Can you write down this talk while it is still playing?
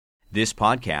This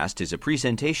podcast is a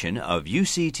presentation of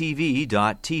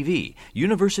UCTV.tv,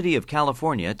 University of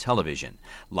California Television.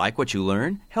 Like what you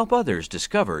learn? Help others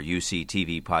discover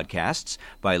UCTV podcasts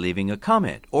by leaving a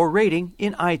comment or rating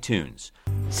in iTunes.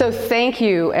 So thank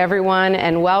you, everyone,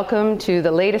 and welcome to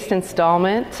the latest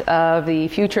installment of the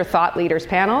Future Thought Leaders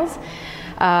panels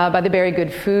by the Very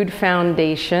Good Food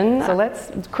Foundation. So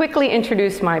let's quickly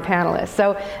introduce my panelists.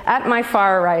 So at my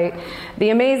far right, the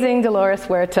amazing Dolores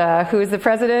Huerta, who is the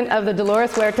president of the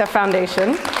Dolores Huerta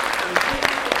Foundation,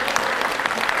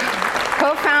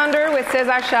 co-founder with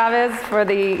Cesar Chavez for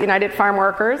the United Farm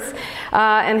Workers,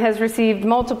 and has received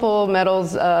multiple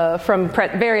medals from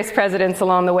various presidents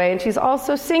along the way. And she's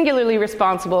also singularly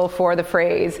responsible for the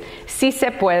phrase, "Si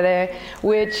se puede,"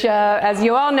 which, as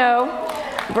you all know,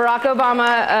 Barack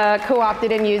Obama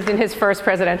co-opted and used in his first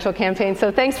presidential campaign.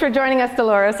 So thanks for joining us,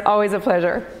 Dolores. Always a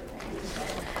pleasure.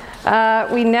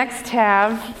 We next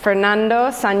have Fernando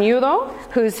Sañudo,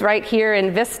 who's right here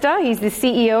in Vista. He's the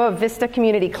CEO of Vista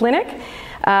Community Clinic.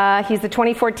 He's the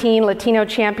 2014 Latino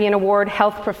Champion Award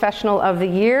Health Professional of the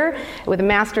Year with a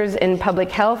Master's in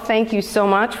Public Health. Thank you so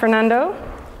much, Fernando.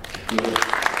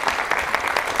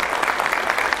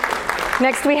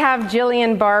 Next, we have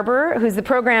Jillian Barber, who's the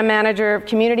Program Manager of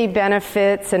Community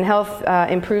Benefits and Health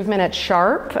Improvement at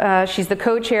Sharp. She's the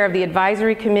co-chair of the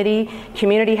Advisory Committee,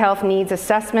 Community Health Needs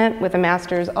Assessment, with a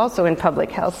master's also in Public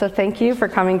Health. So thank you for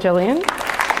coming, Jillian.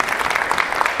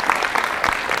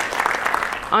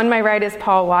 On my right is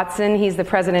Paul Watson. He's the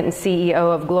president and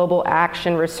CEO of Global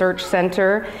Action Research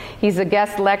Center. He's a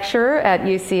guest lecturer at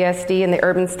UCSD in the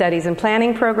Urban Studies and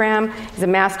Planning program. He's a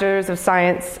master's of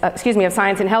Science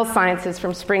in Health Sciences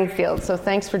from Springfield. So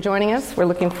thanks for joining us. We're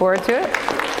looking forward to it.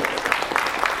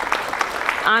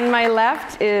 On my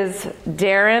left is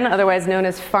Darren, otherwise known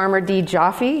as Farmer D.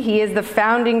 Jaffe. He is the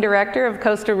founding director of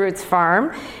Coastal Roots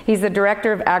Farm. He's the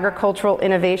director of Agricultural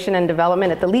Innovation and Development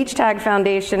at the Leach-Tag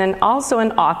Foundation and also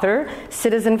an author,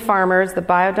 Citizen Farmers, The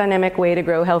Biodynamic Way to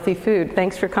Grow Healthy Food.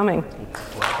 Thanks for coming.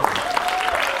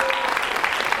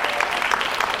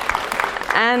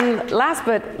 And last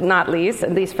but not least,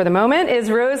 at least for the moment, is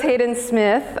Rose Hayden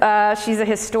Smith. She's a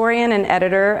historian and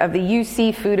editor of the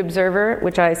UC Food Observer,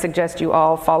 which I suggest you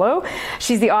all follow.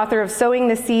 She's the author of Sowing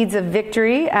the Seeds of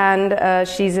Victory, and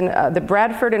she's the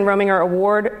Bradford and Rominger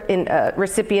Award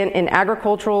recipient in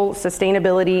Agricultural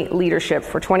Sustainability Leadership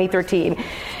for 2013.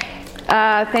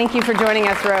 Thank you for joining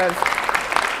us, Rose.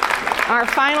 Our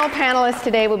final panelist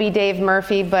today will be Dave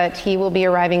Murphy, but he will be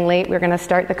arriving late. We're going to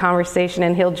start the conversation,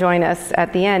 and he'll join us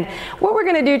at the end. What we're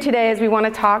going to do today is we want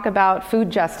to talk about food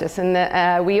justice.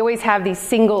 And we always have these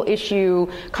single-issue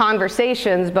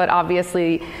conversations, but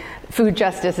obviously food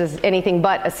justice is anything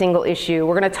but a single issue.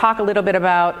 We're going to talk a little bit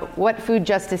about what food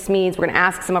justice means. We're going to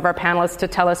ask some of our panelists to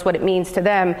tell us what it means to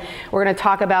them. We're going to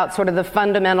talk about sort of the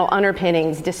fundamental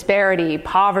underpinnings, disparity,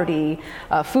 poverty,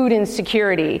 food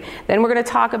insecurity. Then we're going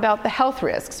to talk about the health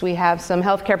risks. We have some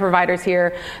healthcare providers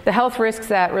here. The health risks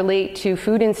that relate to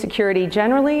food insecurity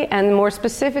generally, and more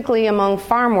specifically among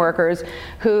farm workers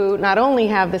who not only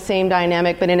have the same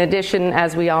dynamic, but in addition,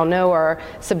 as we all know, are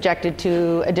subjected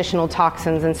to additional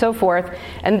toxins and so forth.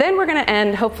 And then we're going to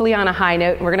end, hopefully, on a high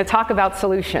note, and we're going to talk about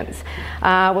solutions.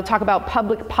 We'll talk about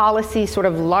public policy, sort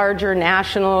of larger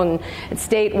national and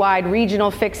statewide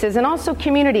regional fixes, and also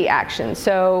community action.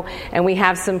 And we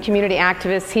have some community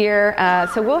activists here.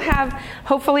 So we'll have,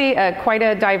 hopefully, quite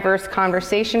a diverse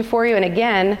conversation for you. And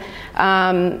again,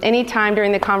 anytime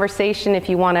during the conversation, if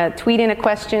you want to tweet in a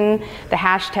question, the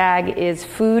hashtag is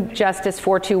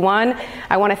FoodJustice421.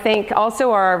 I want to thank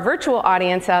also our virtual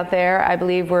audience out there. I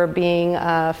believe we're being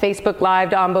Facebook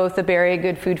Lived on both the Very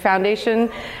Good Food Foundation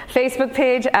Facebook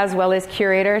page as well as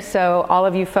Curator. So all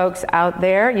of you folks out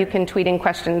there, you can tweet in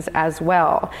questions as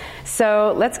well.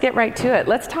 So let's get right to it.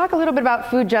 Let's talk a little bit about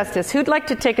food justice. Who'd like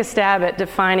to take a stab at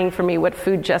defining for me what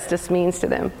food justice means to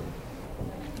them?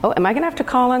 Oh, am I going to have to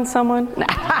call on someone?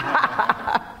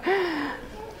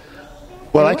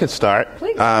 Well, I could start.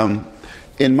 Please.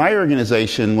 In my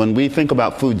organization, when we think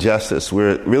about food justice,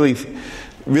 we're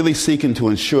really seeking to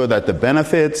ensure that the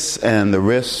benefits and the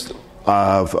risks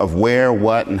of where,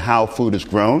 what, and how food is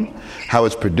grown, how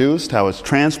it's produced, how it's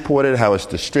transported, how it's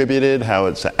distributed, how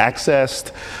it's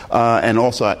accessed, and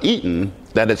also eaten,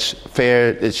 that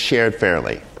it's shared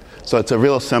fairly. So it's a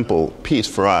real simple piece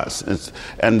for us.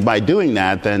 And by doing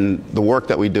that, then the work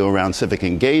that we do around civic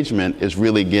engagement is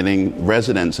really getting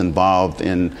residents involved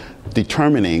in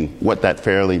determining what that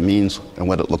fairly means and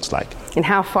what it looks like. And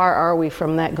how far are we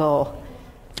from that goal?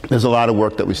 There's a lot of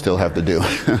work that we still have to do.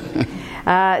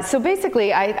 So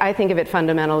basically, I think of it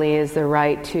fundamentally as the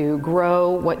right to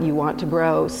grow what you want to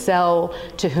grow, sell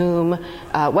to whom,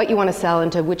 what you want to sell,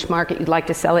 and to which market you'd like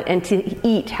to sell it, and to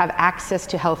eat, have access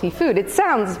to healthy food. It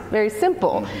sounds very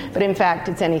simple, but in fact,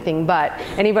 it's anything but.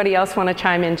 Anybody else want to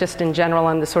chime in just in general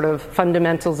on the sort of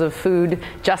fundamentals of food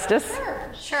justice?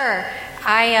 Sure.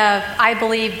 I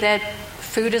believe that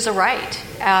food is a right,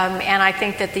 and I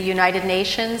think that the United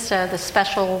Nations, the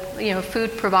special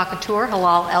food provocateur,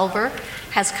 Halal Elver,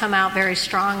 has come out very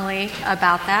strongly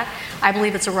about that. I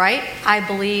believe it's a right. I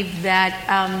believe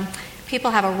that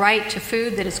people have a right to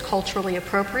food that is culturally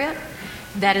appropriate,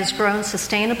 that is grown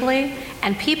sustainably,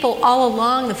 and people all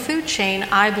along the food chain,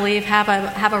 I believe, have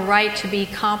a right to be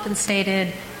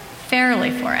compensated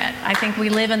fairly for it. I think we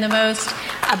live in the most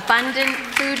abundant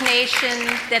food nation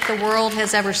that the world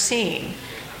has ever seen,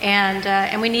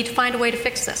 and we need to find a way to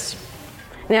fix this.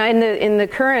 Now, in the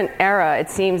current era, it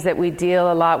seems that we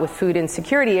deal a lot with food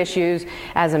insecurity issues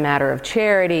as a matter of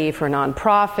charity for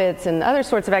nonprofits and other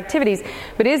sorts of activities.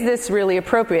 But is this really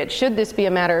appropriate? Should this be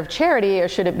a matter of charity, or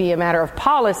should it be a matter of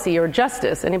policy or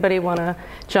justice? Anybody want to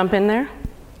jump in there?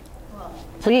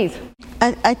 Please.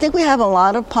 I think we have a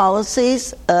lot of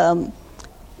policies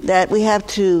that we have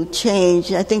to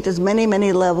change. I think there's many,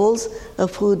 many levels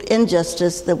of food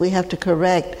injustice that we have to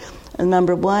correct. And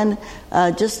number one,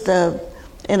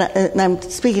 and I'm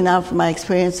speaking now from my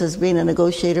experience as being a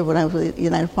negotiator when I was with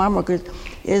United Farm Workers,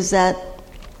 is that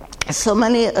so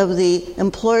many of the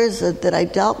employers that I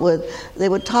dealt with, they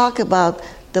would talk about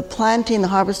the planting, the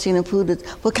harvesting of food,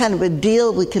 what kind of a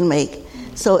deal we can make.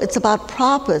 So it's about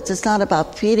profits. It's not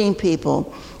about feeding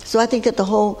people. So I think that the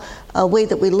whole way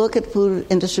that we look at food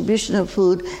and distribution of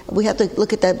food, we have to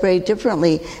look at that very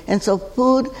differently. And so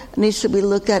food needs to be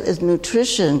looked at as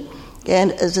nutrition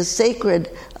and as a sacred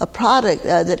product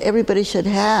that everybody should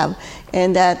have,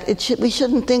 and that we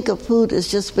shouldn't think of food as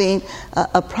just being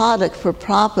a product for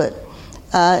profit.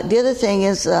 The other thing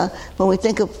is when we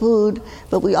think of food,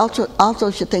 but we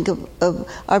also should think of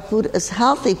our food as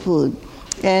healthy food.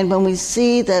 And when we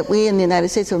see that we in the United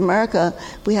States of America,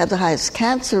 we have the highest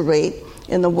cancer rate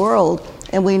in the world,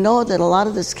 and we know that a lot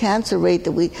of this cancer rate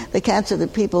the cancer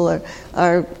that people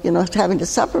are having to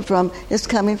suffer from is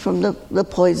coming from the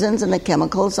poisons and the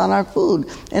chemicals on our food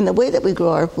and the way that we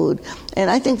grow our food. And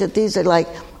I think that these are like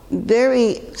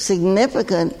very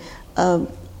significant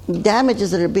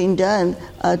damages that are being done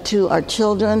to our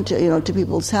children, to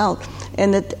people's health,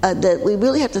 and that we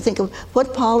really have to think of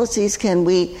what policies can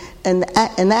we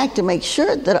enact to make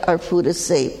sure that our food is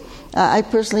safe. I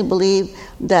personally believe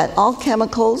that all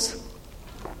chemicals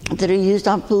that are used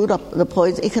on food,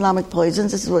 the economic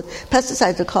poisons, this is what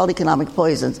pesticides are called, economic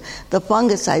poisons, the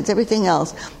fungicides, everything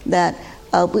else, that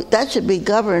should be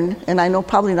governed, and I know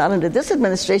probably not under this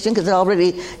administration because they're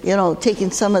already,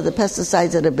 taking some of the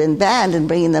pesticides that have been banned and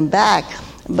bringing them back.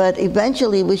 But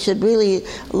eventually we should really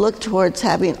look towards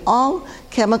having all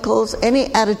chemicals, any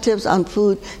additives on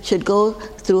food should go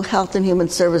through Health and Human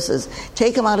Services.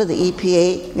 Take them out of the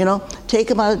EPA, take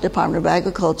them out of the Department of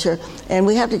Agriculture, and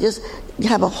we have to just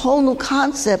have a whole new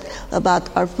concept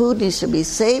about our food needs to be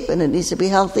safe and it needs to be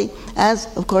healthy, as,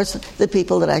 of course, the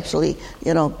people that actually,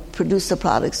 produce the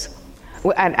products.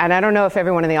 And I don't know if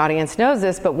everyone in the audience knows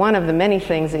this, but one of the many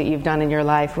things that you've done in your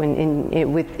life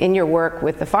in your work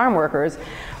with the farm workers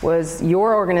was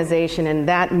your organization, and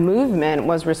that movement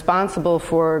was responsible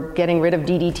for getting rid of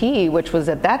DDT, which was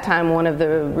at that time one of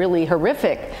the really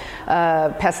horrific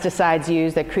pesticides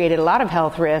used that created a lot of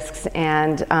health risks.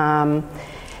 And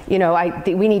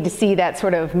we need to see that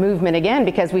sort of movement again,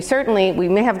 because we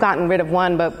may have gotten rid of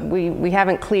one, but we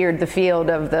haven't cleared the field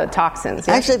of the toxins.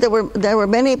 Yes? Actually, there were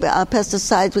many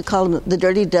pesticides, we call them the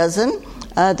dirty dozen,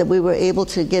 that we were able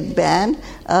to get banned.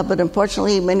 But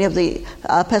unfortunately, many of the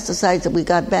pesticides that we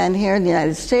got banned here in the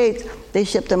United States, they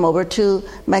shipped them over to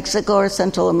Mexico or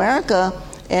Central America.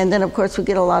 And then, of course, we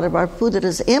get a lot of our food that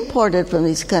is imported from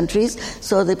these countries.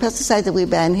 So the pesticides that we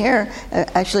ban here are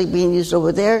actually being used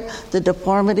over there. The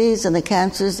deformities and the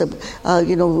cancers that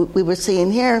we were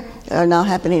seeing here are now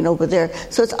happening over there.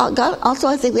 So it's also,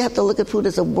 I think we have to look at food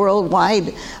as a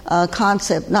worldwide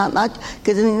concept. Not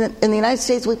because in the United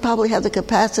States we probably have the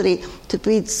capacity to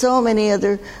feed so many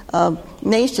other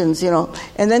nations.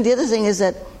 And then the other thing is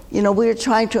that we're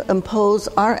trying to impose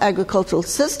our agricultural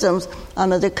systems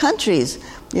on other countries,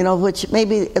 which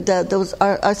maybe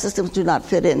our systems do not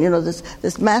fit in.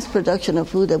 This mass production of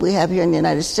food that we have here in the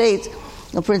United States.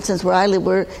 For instance, where I live,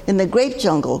 we're in the grape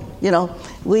jungle.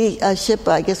 We ship,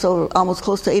 I guess, over almost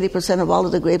close to 80% of all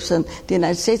of the grapes in the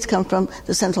United States come from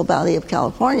the Central Valley of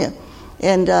California.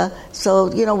 And so,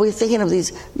 we're thinking of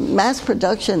these mass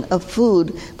production of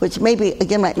food, which maybe,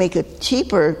 again, might make it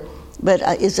cheaper, but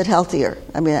is it healthier?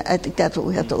 I mean, I think that's what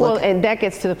we have to look at. Well, and that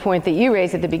gets to the point that you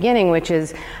raised at the beginning, which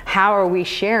is how are we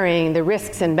sharing the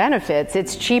risks and benefits?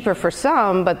 It's cheaper for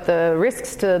some, but the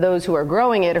risks to those who are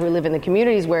growing it or who live in the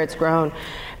communities where it's grown,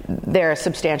 they're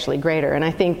substantially greater. And I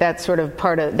think that's sort of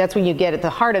that's when you get at the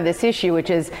heart of this issue,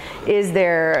 which is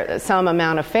there some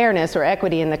amount of fairness or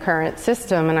equity in the current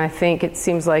system? And I think it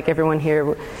seems like everyone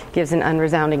here gives an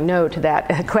unresounding no to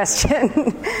that question.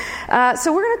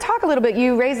 So we're going to talk a little bit.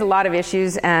 You raised a lot of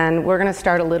issues, and we're going to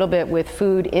start a little bit with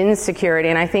food insecurity.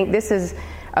 And I think this is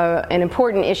an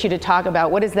important issue to talk about.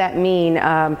 What does that mean?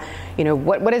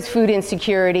 What is food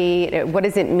insecurity? What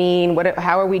does it mean?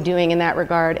 How are we doing in that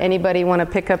regard? Anybody want to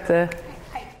pick up the...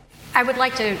 I would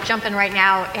like to jump in right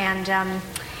now, and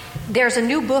there's a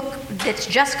new book that's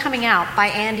just coming out by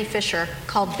Andy Fisher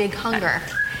called Big Hunger.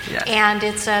 Yes. And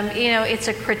it's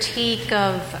a critique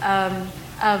of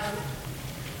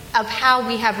how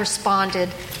we have responded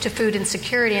to food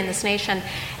insecurity in this nation.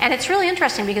 And it's really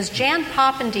interesting because Jan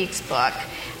Poppendiek's book,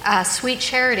 Sweet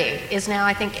Charity, is now,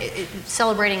 I think,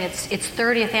 celebrating its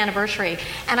 30th anniversary.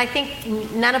 And I think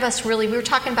none of us really, we were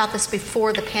talking about this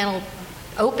before the panel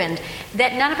opened,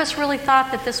 that none of us really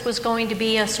thought that this was going to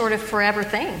be a sort of forever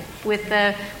thing with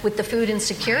the food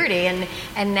insecurity,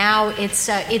 and now it's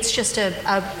just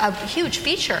a huge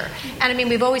feature. And I mean,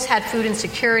 we've always had food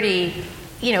insecurity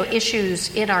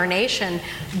issues in our nation,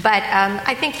 but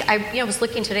I think I was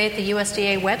looking today at the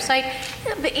USDA website.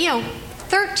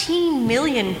 13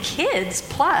 million kids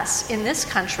plus in this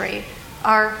country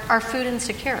are food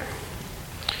insecure.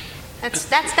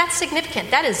 That's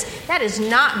significant. That is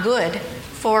not good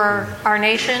for our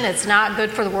nation. It's not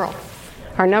good for the world.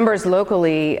 Our numbers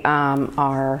locally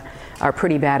are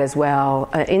pretty bad as well.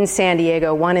 In San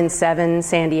Diego, 1 in 7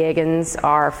 San Diegans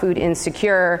are food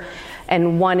insecure,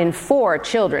 and 1 in 4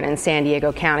 children in San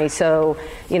Diego County. So,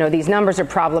 these numbers are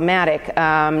problematic.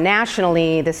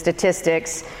 Nationally, the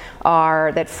statistics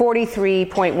are that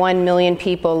 43.1 million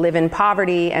people live in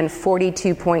poverty and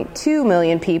 42.2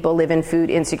 million people live in food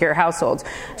insecure households.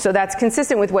 So that's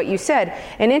consistent with what you said.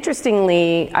 And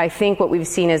interestingly, I think what we've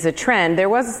seen is a trend. There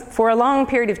was, for a long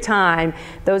period of time,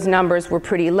 those numbers were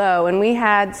pretty low, and we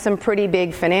had some pretty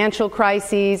big financial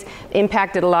crises,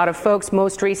 impacted a lot of folks,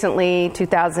 most recently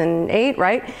 2008,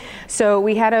 right? So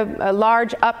we had a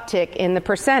large uptick in the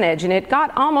percentage, and it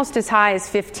got almost as high as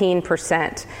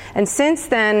 15%. And since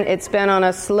then, it's been on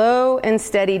a slow and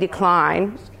steady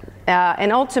decline,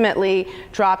 and ultimately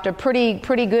dropped a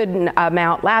pretty good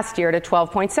amount last year to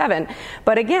 12.7.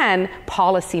 But again,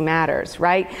 policy matters,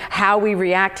 right? How we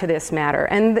react to this matter.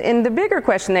 And the bigger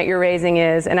question that you're raising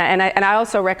is, and I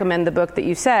also recommend the book that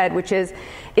you said, which is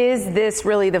this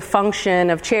really the function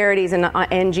of charities and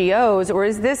NGOs, or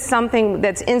is this something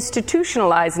that's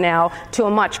institutionalized now to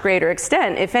a much greater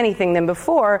extent, if anything, than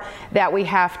before, that we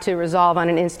have to resolve on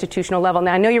an institutional level?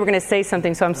 Now, I know you were going to say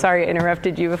something, so I'm sorry I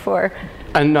interrupted you before.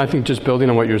 And I think just building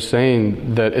on what you're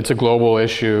saying, that it's a global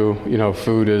issue.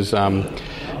 Food is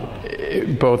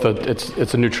both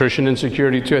it's a nutrition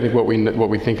insecurity too. I think what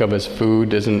we think of as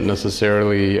food isn't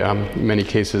necessarily in many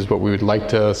cases what we would like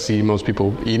to see most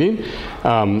people eating,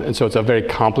 and so it's a very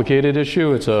complicated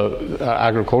issue. It's a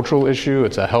agricultural issue.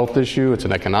 It's a health issue. It's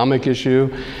an economic issue.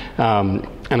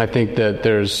 And I think that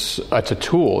it's a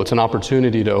tool, it's an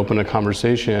opportunity to open a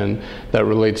conversation that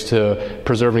relates to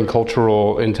preserving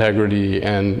cultural integrity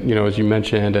and, as you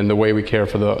mentioned, and the way we care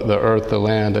for the earth, the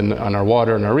land, and our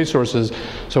water and our resources.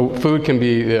 So food can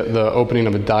be the opening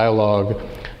of a dialogue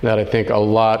that I think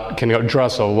can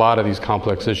address a lot of these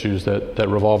complex issues that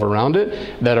revolve around it,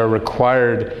 that are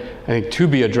required, I think, to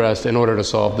be addressed in order to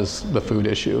solve the food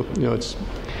issue.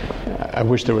 I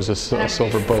wish there was a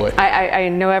silver bullet. I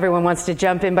know everyone wants to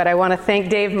jump in, but I want to thank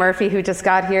Dave Murphy, who just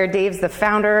got here. Dave's the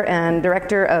founder and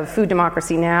director of Food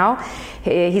Democracy Now!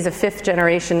 He's a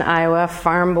fifth-generation Iowa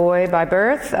farm boy by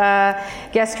birth,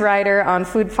 guest writer on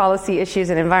food policy issues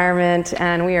and environment,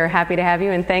 and we are happy to have you,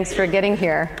 and thanks for getting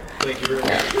here. Thank you very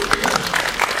much.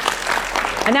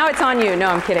 And now it's on you. No,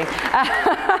 I'm kidding.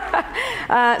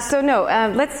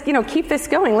 Let's keep this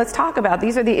going. Let's talk about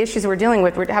these are the issues we're dealing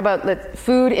with. How about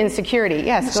food insecurity?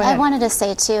 Yes, go ahead. I wanted to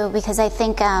say too, because I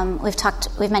think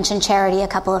we've mentioned charity a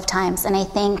couple of times, and I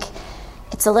think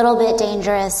it's a little bit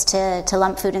dangerous to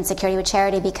lump food insecurity with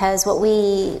charity, because what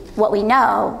we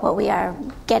are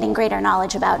getting greater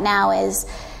knowledge about now is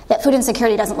that food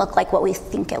insecurity doesn't look like what we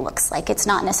think it looks like. It's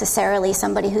not necessarily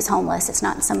somebody who's homeless. It's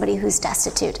not somebody who's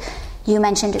destitute. You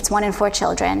mentioned it's 1 in 4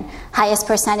 children. Highest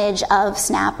percentage of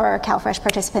SNAP or CalFresh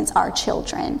participants are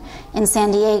children. In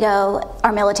San Diego,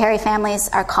 our military families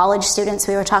are college students.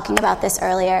 We were talking about this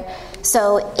earlier.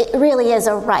 So it really is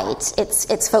a right.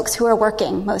 It's folks who are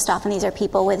working. Most often these are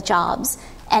people with jobs.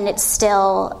 And it's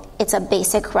a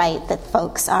basic right that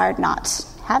folks are not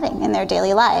having in their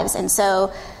daily lives. And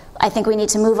so I think we need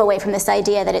to move away from this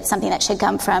idea that it's something that should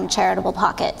come from charitable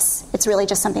pockets. It's really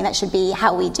just something that should be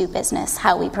how we do business,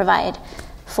 how we provide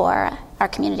for our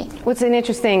community. What's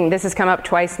interesting, this has come up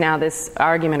twice now, this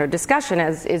argument or discussion,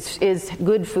 is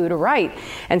good food a right?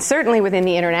 And certainly within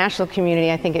the international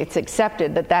community, I think it's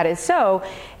accepted that is so.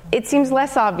 It seems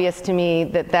less obvious to me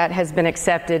that has been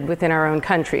accepted within our own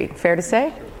country. Fair to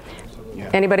say? Yeah.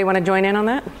 Anybody want to join in on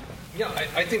that? Yeah,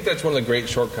 I think that's one of the great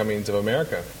shortcomings of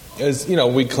America. Is,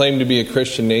 we claim to be a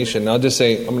Christian nation. I'll just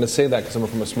say, I'm going to say that because I'm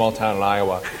from a small town in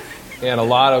Iowa. And a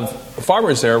lot of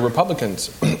farmers there are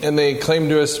Republicans. And they claim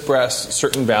to express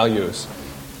certain values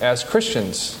as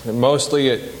Christians. And mostly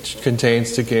it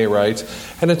contains to gay rights.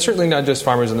 And it's certainly not just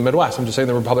farmers in the Midwest. I'm just saying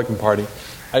the Republican Party.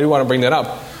 I do want to bring that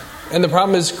up. And the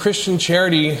problem is Christian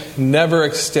charity never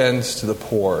extends to the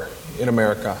poor in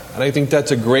America. And I think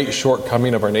that's a great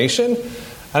shortcoming of our nation.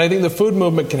 And I think the food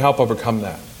movement can help overcome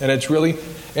that.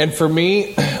 And for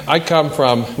me,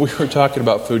 we were talking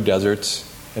about food deserts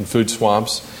and food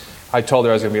swamps. I told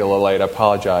her I was going to be a little late. I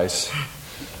apologize.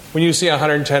 When you see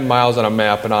 110 miles on a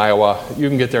map in Iowa, you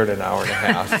can get there in an hour and a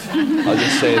half. I'll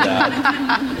just say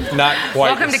that. Not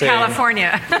quite Welcome the same. Welcome to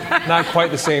California. Not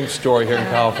quite the same story here in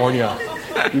California.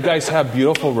 You guys have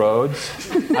beautiful roads.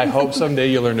 I hope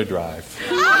someday you learn to drive.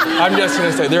 I'm just going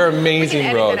to say, they're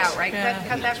amazing roads. Out, right?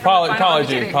 Yeah.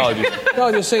 Apologies. No,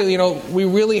 I'll just say, we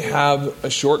really have a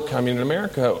shortcoming in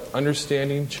America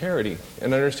understanding charity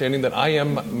and understanding that I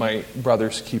am my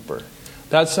brother's keeper.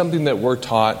 That's something that we're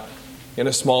taught in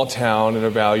a small town and a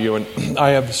value, and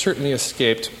I have certainly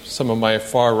escaped some of my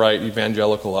far-right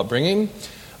evangelical upbringing,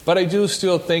 but I do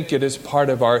still think it is part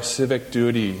of our civic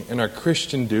duty and our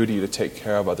Christian duty to take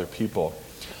care of other people.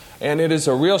 And it is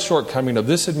a real shortcoming of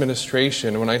this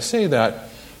administration. When I say that,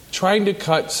 trying to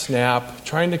cut SNAP,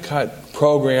 trying to cut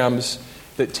programs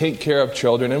that take care of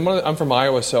children. And I'm from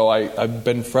Iowa, so I've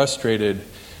been frustrated.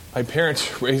 My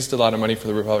parents raised a lot of money for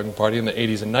the Republican Party in the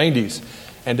 80s and 90s.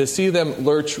 And to see them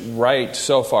lurch right,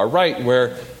 so far right,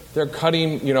 where they're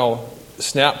cutting,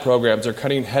 SNAP programs, they're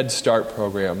cutting Head Start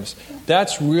programs,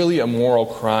 that's really a moral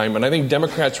crime. And I think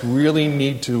Democrats really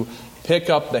need to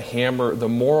pick up the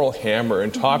moral hammer,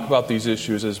 and talk about these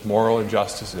issues as moral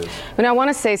injustices. And I want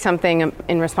to say something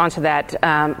in response to that.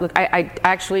 Look, I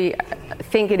actually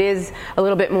think it is a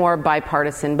little bit more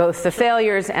bipartisan, both the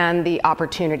failures and the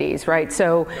opportunities, right?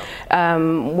 So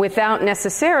without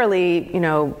necessarily,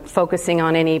 focusing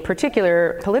on any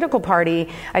particular political party,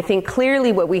 I think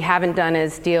clearly what we haven't done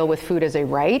is deal with food as a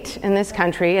right in this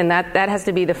country, and that has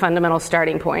to be the fundamental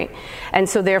starting point. And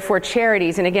so therefore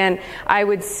charities, and again, I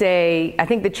would say, I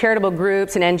think the charitable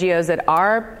groups and NGOs that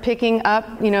are picking up,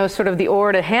 sort of the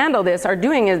oar to handle this are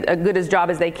doing a good as job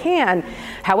as they can.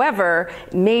 However,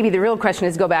 maybe the real question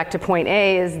is, go back to point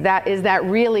A, is that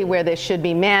really where this should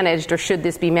be managed, or should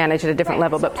this be managed at a different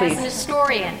level? But please. As an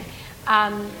historian,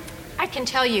 I can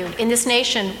tell you, in this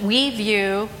nation, we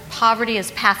view poverty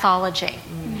as pathology,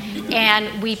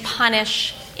 and we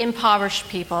punish impoverished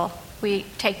people. We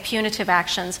take punitive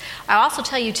actions. I also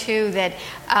tell you, too, that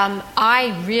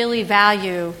I really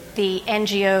value the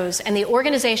NGOs and the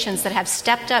organizations that have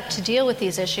stepped up to deal with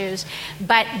these issues.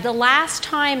 But the last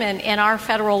time in our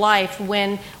federal life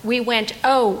when we went,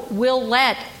 we'll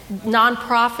let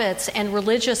nonprofits and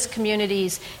religious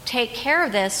communities take care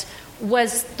of this,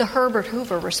 was the Herbert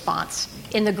Hoover response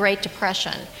in the Great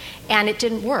Depression. And it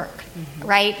didn't work,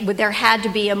 right? There had to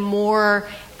be a more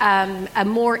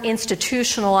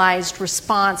institutionalized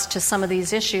response to some of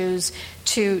these issues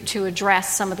to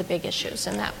address some of the big issues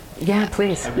in that. Yeah,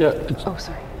 please. Yeah.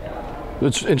 Sorry.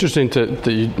 It's interesting that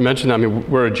you mentioned that. I mean,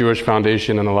 we're a Jewish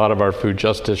foundation, and a lot of our food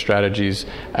justice strategies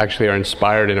actually are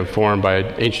inspired and informed by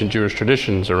ancient Jewish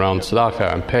traditions around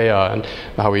tzedakah and payah, and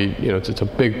how we, it's a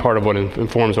big part of what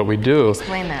informs what we do.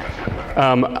 Explain that.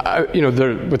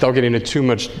 Without getting into too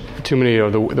many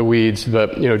of the weeds,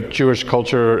 but Jewish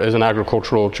culture is an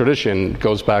agricultural tradition. It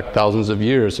goes back thousands of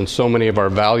years, and so many of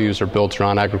our values are built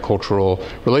around agricultural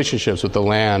relationships with the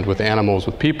land, with animals,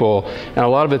 with people, and a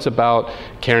lot of it's about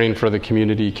caring for the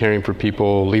community, caring for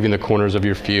people, leaving the corners of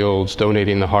your fields,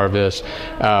 donating the harvest,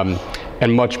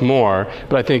 and much more.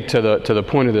 But I think to the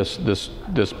point of this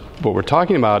what we're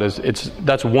talking about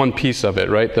that's one piece of it,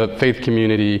 right? The faith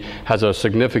community has a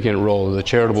significant role. The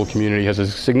charitable community has a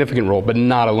significant role, but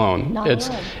not alone.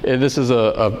 This is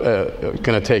going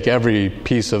to take every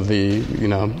piece of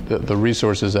the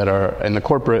resources that are in the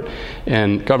corporate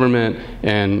and government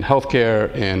and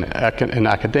healthcare and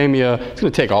academia. It's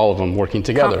going to take all of them working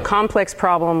together. Complex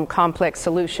problem, complex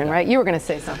solution, right? You were going to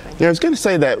say something. Yeah, I was going to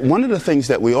say that one of the things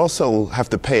that we also have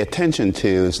to pay attention to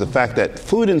is the fact that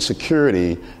food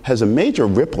insecurity has a major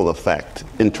ripple effect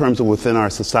in terms of within our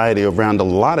society around a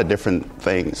lot of different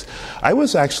things. I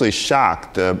was actually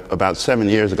shocked about 7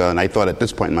 years ago, and I thought at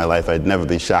this point in my life I'd never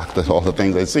be shocked at all the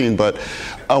things I'd seen, but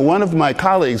one of my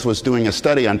colleagues was doing a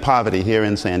study on poverty here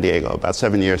in San Diego about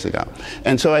 7 years ago.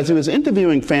 And so as he was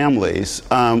interviewing families,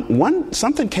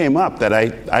 something came up that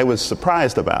I was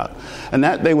surprised about, and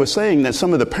that they were saying that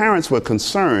some of the parents were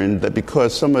concerned that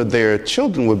because some of their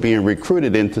children were being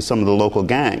recruited into some of the local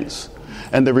gangs,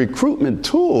 and the recruitment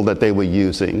tool that they were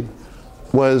using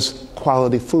was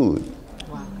quality food.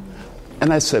 Wow.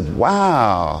 And I said,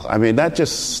 wow. I mean, that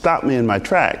just stopped me in my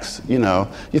tracks. You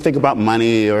think about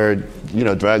money or,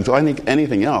 drugs or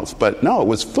anything else. But no, it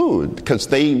was food, because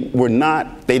they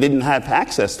didn't have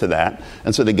access to that.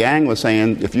 And so the gang was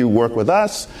saying, if you work with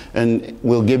us, and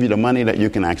we'll give you the money that you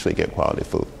can actually get quality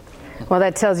food. Well,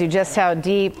 that tells you just how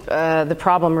deep the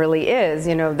problem really is.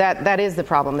 That is the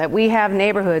problem, that we have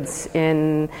neighborhoods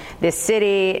in this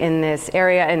city, in this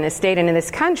area, in this state, and in this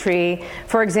country.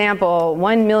 For example,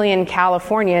 1 million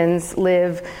Californians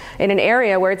live in an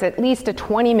area where it's at least a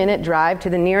 20-minute drive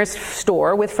to the nearest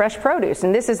store with fresh produce.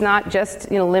 And this is not just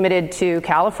limited to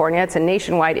California. It's a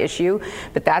nationwide issue,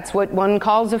 but that's what one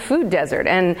calls a food desert.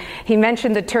 And he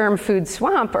mentioned the term food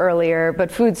swamp earlier,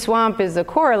 but food swamp is a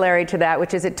corollary to that,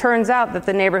 which is it turns out that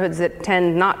the neighborhoods that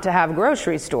tend not to have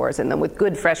grocery stores in them with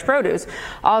good fresh produce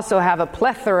also have a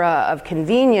plethora of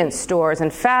convenience stores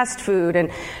and fast food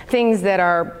and things that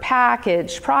are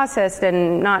packaged, processed,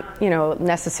 and not,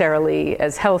 necessarily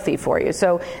as healthy for you.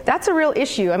 So that's a real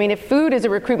issue. I mean, if food is a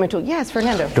recruitment tool. Yes,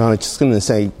 Fernando. No, I was just going to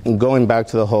say, going back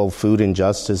to the whole food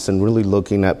injustice and really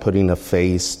looking at putting a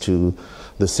face to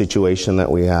the situation that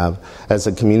we have. As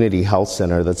a community health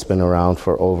center that's been around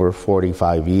for over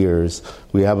 45 years,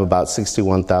 we have about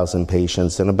 61,000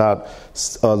 patients, and about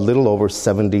a little over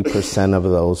 70% of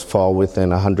those fall within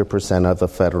 100% of the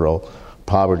federal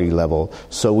poverty level.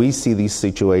 So we see these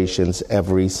situations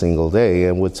every single day,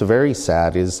 and what's very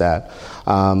sad is that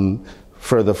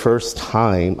for the first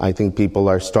time, I think people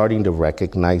are starting to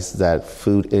recognize that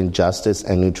food injustice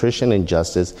and nutrition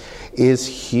injustice is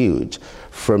huge.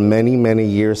 For many, many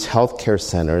years, healthcare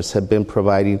centers have been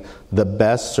providing the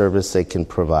best service they can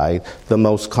provide, the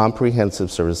most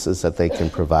comprehensive services that they can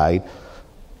provide,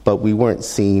 but we weren't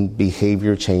seeing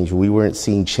behavior change. We weren't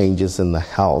seeing changes in the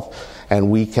health,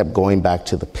 and we kept going back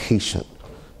to the patient.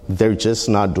 They're just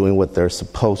not doing what they're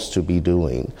supposed to be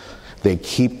doing. They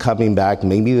keep coming back.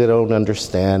 Maybe they don't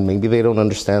understand. Maybe they don't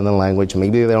understand the language.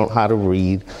 Maybe they don't know how to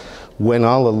read. When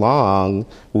all along,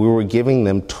 we were giving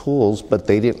them tools, but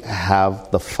they didn't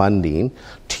have the funding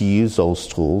to use those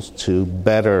tools to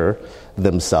better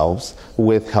themselves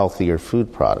with healthier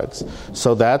food products.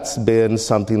 So that's been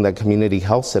something that community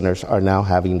health centers are now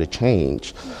having to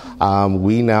change.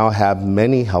 We now have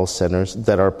many health centers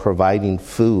that are providing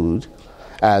food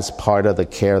as part of the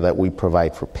care that we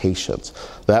provide for patients.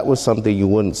 That was something you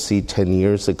wouldn't see 10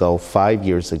 years ago, 5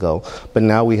 years ago, but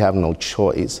now we have no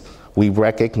choice. We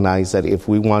recognize that if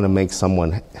we want to make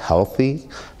someone healthy,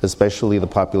 especially the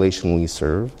population we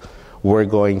serve, we're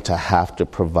going to have to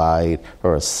provide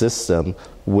or assist them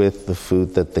with the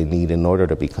food that they need in order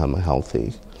to become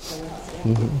healthy.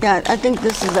 Mm-hmm. Yeah, I think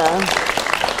this is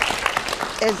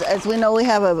as we know, we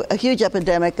have a huge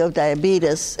epidemic of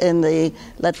diabetes in the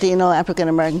Latino, African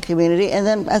American community, and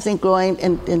then I think growing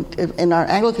in our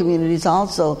Anglo communities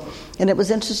also. And it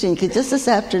was interesting because just this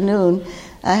afternoon,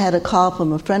 I had a call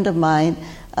from a friend of mine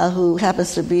who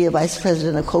happens to be a vice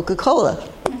president of Coca-Cola.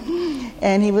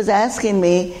 And he was asking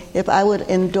me if I would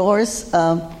endorse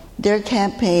their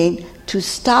campaign to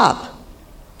stop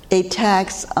a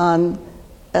tax on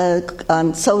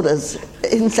sodas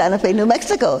in Santa Fe, New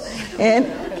Mexico.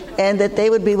 And that they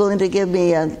would be willing to give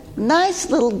me a nice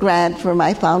little grant for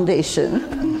my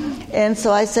foundation. And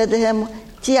so I said to him,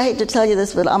 gee, I hate to tell you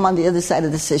this, but I'm on the other side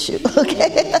of this issue,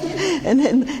 okay? And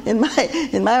then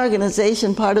in my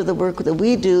organization, part of the work that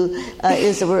we do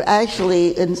is that we're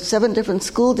actually in 7 different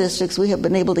school districts. We have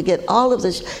been able to get all of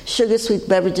the sugar-sweet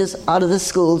beverages out of the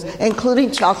schools,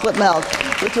 including chocolate milk,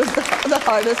 which was the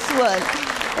hardest one.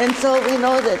 And so we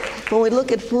know that when we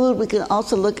look at food, we can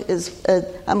also look as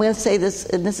I'm going to say this,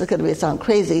 and this is going to sound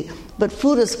crazy, but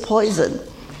food is poison.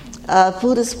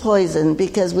 Food is poison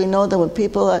because we know that when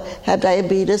people have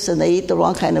diabetes and they eat the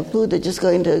wrong kind of food, they're just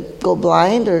going to go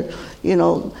blind or,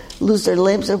 lose their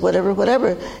limbs or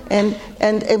whatever. And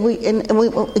we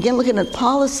again, looking at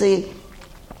policy,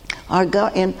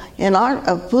 in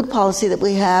our food policy that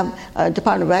we have,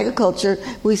 Department of Agriculture,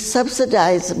 we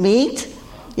subsidize meat,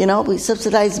 we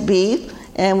subsidize beef,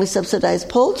 and we subsidize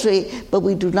poultry, but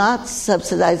we do not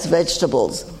subsidize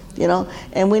vegetables.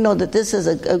 And we know that this is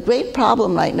a great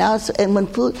problem right now. And when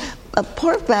poor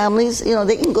families,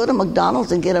 they can go to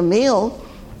McDonald's and get a meal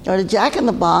or to Jack in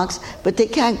the Box, but they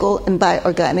can't go and buy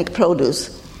organic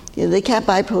produce. They can't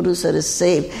buy produce that is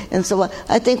safe. And so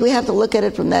I think we have to look at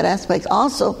it from that aspect.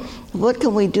 Also, what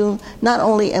can we do not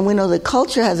only, and we know that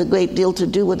culture has a great deal to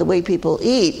do with the way people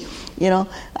eat.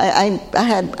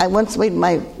 I once made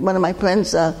one of my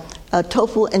friends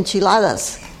tofu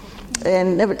enchiladas.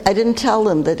 And I didn't tell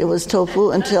them that it was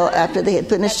tofu until after they had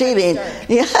finished eating.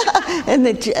 Yeah, and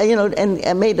and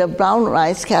I made a brown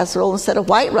rice casserole instead of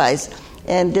white rice,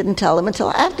 and didn't tell them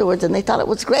until afterwards. And they thought it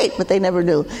was great, but they never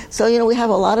knew. So we have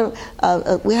a lot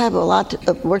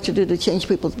of work to do to change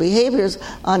people's behaviors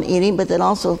on eating, but then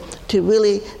also to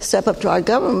really step up to our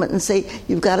government and say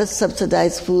you've got to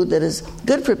subsidize food that is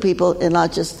good for people and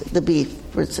not just the beef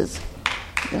versus.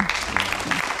 Yeah.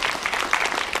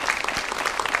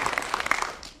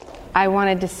 I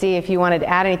wanted to see if you wanted to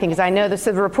add anything, because I know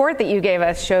the report that you gave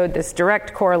us showed this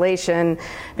direct correlation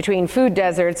between food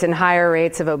deserts and higher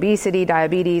rates of obesity,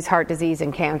 diabetes, heart disease,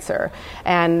 and cancer,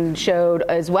 and showed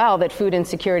as well that food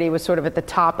insecurity was sort of at the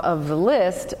top of the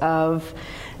list of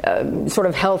sort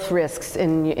of health risks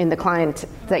in the client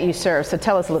that you serve. So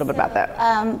tell us a little bit about that.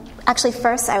 Actually,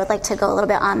 first, I would like to go a little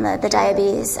bit on the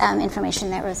diabetes information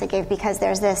that Rosa gave, because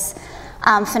there's this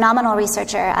phenomenal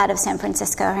researcher out of San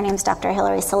Francisco. Her name's Dr.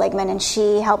 Hilary Seligman, and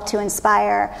she helped to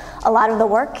inspire a lot of the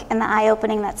work and the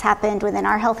eye-opening that's happened within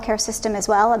our healthcare system as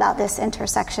well about this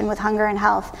intersection with hunger and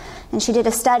health. And she did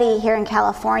a study here in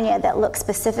California that looked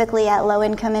specifically at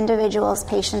low-income individuals,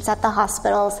 patients at the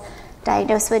hospitals,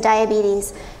 diagnosed with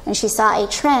diabetes, and she saw a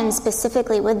trend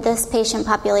specifically with this patient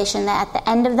population that at the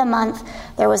end of the month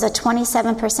there was a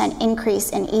 27%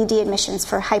 increase in ED admissions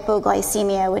for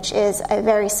hypoglycemia, which is a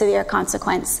very severe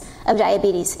consequence of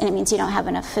diabetes, and it means you don't have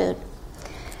enough food.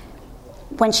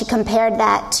 When she compared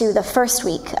that to the first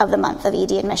week of the month of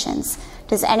ED admissions,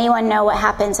 does anyone know what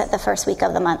happens at the first week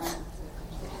of the month?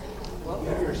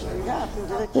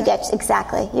 You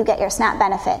get your SNAP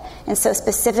benefit. And so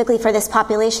specifically for this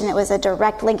population, it was a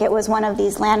direct link. It was one of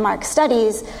these landmark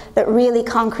studies that really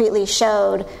concretely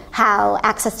showed how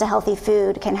access to healthy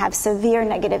food can have severe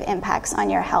negative impacts on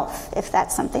your health if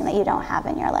that's something that you don't have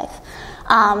in your life.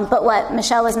 But what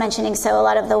Michelle was mentioning, so a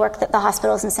lot of the work that the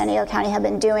hospitals in San Diego County have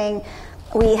been doing,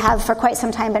 we have for quite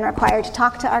some time been required to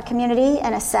talk to our community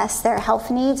and assess their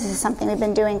health needs. This is something we've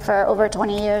been doing for over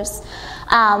 20 years.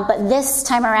 But this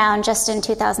time around, just in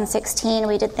 2016,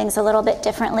 we did things a little bit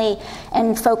differently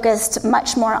and focused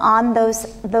much more on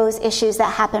those issues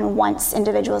that happen once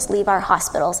individuals leave our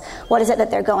hospitals. What is it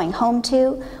that they're going home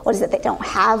to? What is it they don't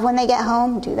have when they get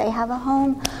home? Do they have a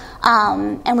home?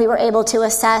 And we were able to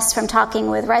assess from talking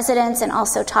with residents and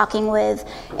also talking with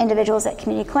individuals at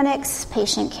community clinics,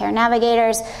 patient care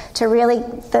navigators, to really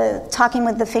talking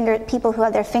with people who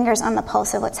have their fingers on the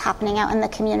pulse of what's happening out in the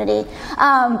community.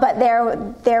 But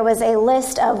there was a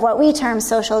list of what we term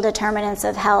social determinants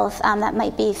of health that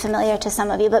might be familiar to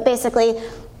some of you, but basically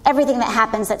everything that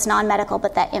happens that's non-medical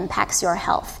but that impacts your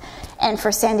health. And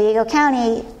for San Diego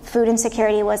County, food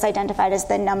insecurity was identified as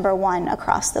the number one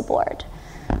across the board.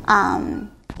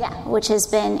 Which has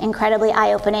been incredibly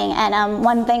eye-opening. And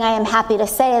one thing I am happy to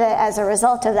say that as a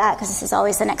result of that, because this is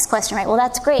always the next question, right? Well,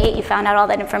 that's great. You found out all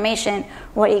that information.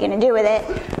 What are you going to do with it?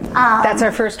 That's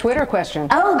our first Twitter question.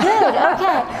 Oh, good.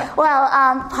 Okay. Well,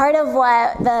 I'm part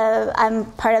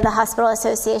of the Hospital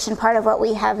Association. Part of what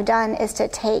we have done is to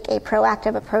take a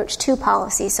proactive approach to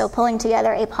policy. So pulling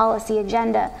together a policy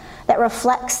agenda that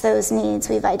reflects those needs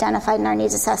we've identified in our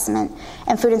needs assessment,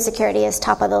 and food insecurity is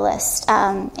top of the list.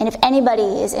 And if anybody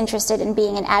is interested in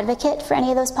being an advocate for any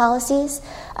of those policies,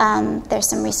 there's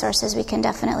some resources we can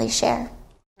definitely share.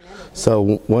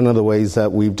 So one of the ways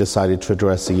that we've decided to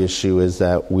address the issue is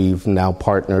that we've now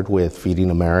partnered with Feeding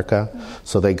America.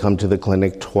 So they come to the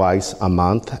clinic twice a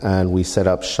month, and we set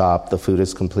up shop. The food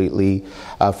is completely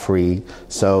free.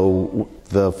 So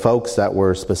the folks that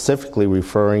we're specifically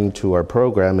referring to our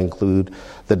program include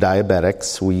the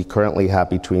diabetics. We currently have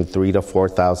between 3,000 to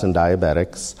 4,000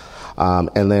 diabetics,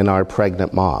 and then our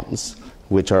pregnant moms.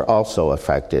 which are also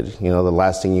affected. The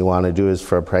last thing you want to do is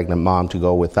for a pregnant mom to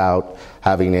go without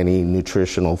having any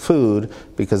nutritional food,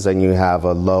 because then you have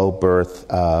a low birth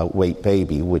weight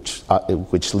baby, which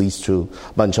leads to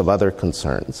a bunch of other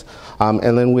concerns.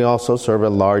 And then we also serve a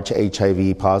large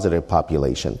HIV positive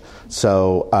population.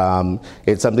 So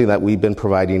it's something that we've been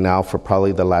providing now for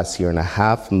probably the last year and a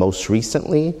half. Most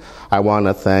recently, I want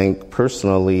to thank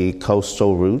personally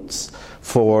Coastal Roots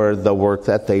for the work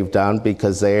that they've done,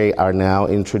 because they are now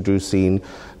introducing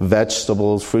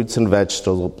vegetables, fruits and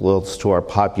vegetables to our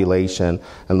population.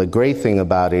 And the great thing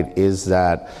about it is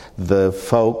that the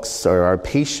folks or our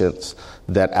patients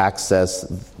that access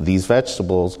these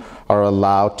vegetables are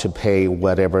allowed to pay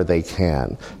whatever they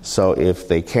can. So if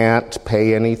they can't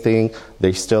pay anything,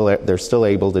 they're still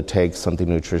able to take something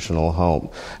nutritional home.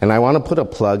 And I want to put a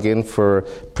plug in for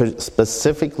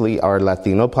specifically our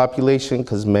Latino population,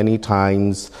 because many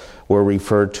times we're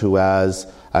referred to as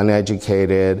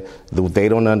uneducated, they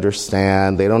don't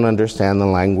understand the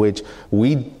language.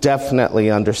 We definitely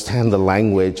understand the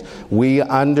language. We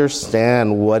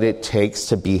understand what it takes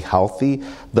to be healthy.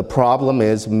 The problem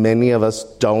is many of us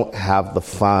don't have the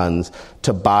funds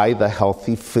to buy the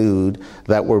healthy food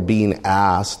that we're being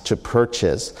asked to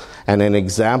purchase. And an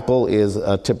example is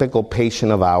a typical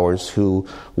patient of ours who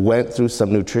went through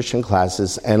some nutrition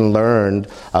classes and learned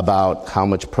about how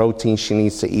much protein she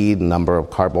needs to eat, number of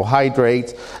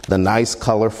carbohydrates, the nice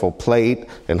colorful plate,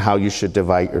 and how you should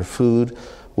divide your food.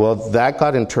 Well, that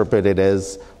got interpreted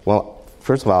as, well,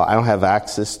 first of all, I don't have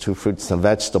access to fruits and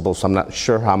vegetables, so I'm not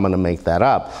sure how I'm going to make that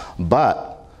up.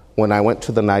 But when I went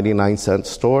to the 99-cent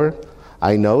store,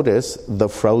 I noticed the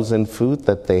frozen food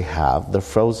that they have, the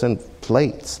frozen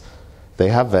plates. They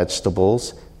have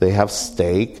vegetables, they have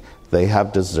steak, they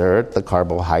have dessert, the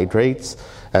carbohydrates.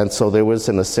 And so there was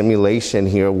an assimilation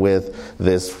here with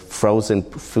this frozen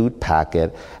food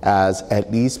packet as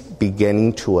at least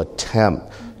beginning to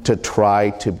attempt to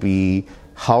try to be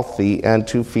healthy and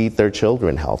to feed their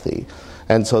children healthy.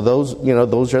 And so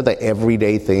those are the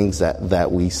everyday things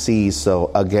that we see.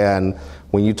 So again,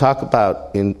 when you talk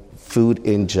about food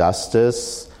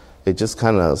injustice, it just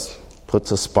kind of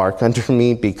puts a spark under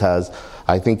me, because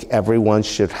I think everyone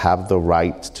should have the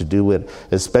right to do it,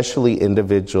 especially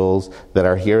individuals that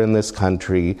are here in this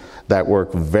country that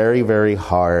work very, very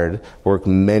hard, work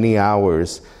many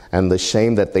hours, and the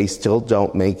shame that they still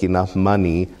don't make enough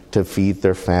money to feed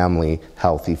their family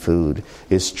healthy food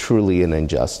is truly an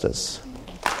injustice.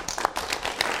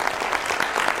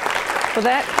 Well,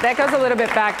 that goes a little bit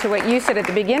back to what you said at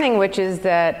the beginning, which is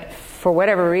that for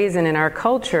whatever reason in our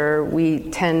culture, we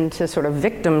tend to sort of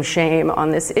victim shame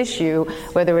on this issue,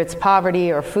 whether it's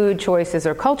poverty or food choices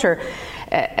or culture.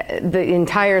 The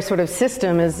entire sort of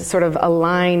system is sort of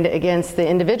aligned against the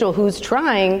individual who's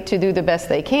trying to do the best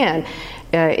they can.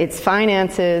 It's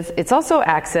finances. It's also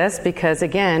access, because,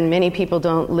 again, many people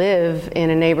don't live in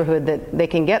a neighborhood that they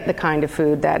can get the kind of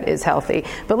food that is healthy.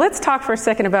 But let's talk for a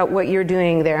second about what you're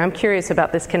doing there. I'm curious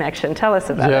about this connection. Tell us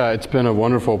about it. Yeah, it's been a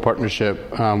wonderful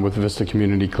partnership with Vista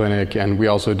Community Clinic, and we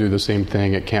also do the same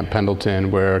thing at Camp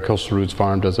Pendleton, where Coastal Roots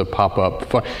Farm does a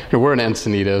pop-up. We're in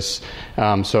Encinitas,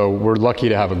 so we're lucky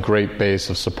to have a great base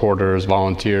of supporters,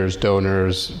 volunteers,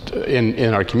 donors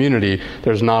in our community.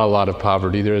 There's not a lot of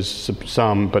poverty. There's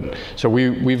some, but so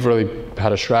we've really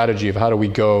had a strategy of how do we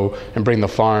go and bring the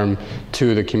farm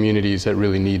to the communities that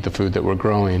really need the food that we're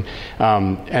growing.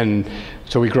 And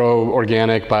so we grow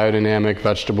organic, biodynamic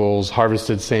vegetables,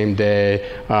 harvested same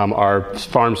day. Our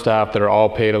farm staff that are all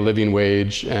paid a living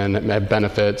wage and have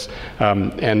benefits,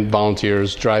 and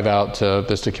volunteers drive out to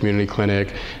Vista Community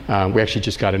Clinic. We actually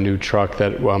just got a new truck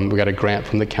that we got a grant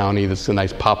from the county. That's a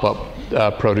nice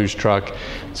pop-up produce truck.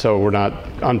 So we're not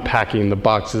unpacking the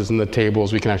boxes and the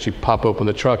tables. We can actually pop open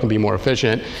the truck and be more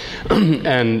efficient.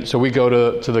 And so we go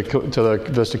to the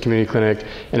Vista Community Clinic,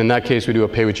 and in that case, we do a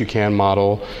pay-what-you-can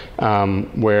model,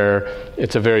 where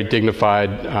it's a very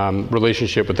dignified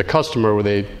relationship with the customer, where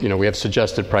they, we have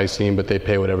suggested pricing, but they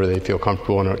pay whatever they feel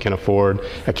comfortable and can afford.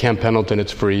 At Camp Pendleton,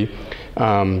 it's free.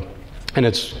 And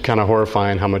it's kind of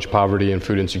horrifying how much poverty and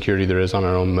food insecurity there is on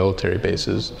our own military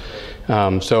bases.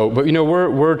 But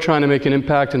we're trying to make an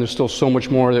impact, and there's still so much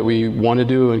more that we want to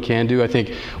do and can do. I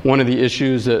think one of the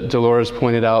issues that Dolores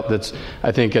pointed out that's,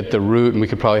 I think, at the root, and we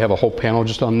could probably have a whole panel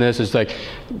just on this, is like,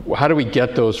 how do we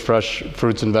get those fresh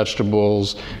fruits and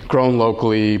vegetables grown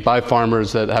locally by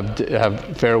farmers that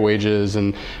have fair wages,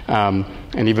 and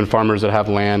even farmers that have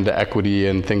land equity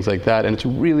and things like that. And it's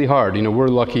really hard. We're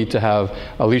lucky to have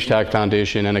a Leishtag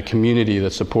Foundation and a community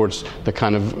that supports the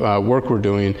kind of work we're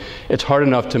doing. It's hard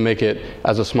enough to make it it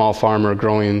as a small farmer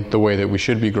growing the way that we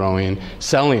should be growing,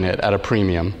 selling it at a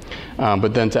premium.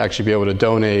 But then to actually be able to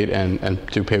donate and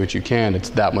to pay what you can, it's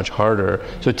that much harder.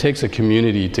 So it takes a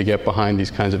community to get behind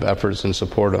these kinds of efforts and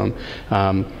support them.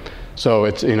 So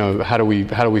it's, how do we?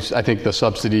 I think the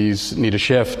subsidies need a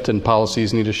shift and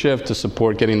policies need a shift to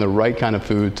support getting the right kind of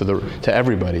food to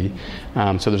everybody.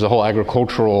 So there's a whole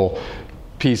agricultural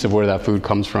piece of where that food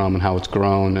comes from and how it's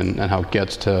grown and how it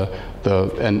gets to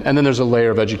and then there's a layer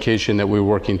of education that we're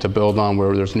working to build on,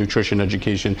 where there's nutrition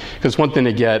education. Because it's one thing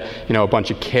to get a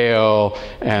bunch of kale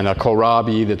and a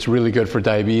kohlrabi that's really good for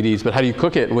diabetes, but how do you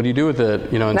cook it? What do you do with it?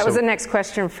 That was the next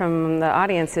question from the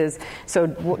audience is, so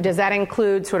does that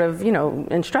include sort of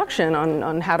instruction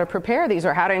on how to prepare these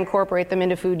or how to incorporate them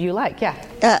into food you like? Yeah.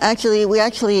 We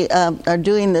are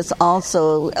doing this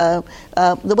also.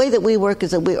 The way that we work is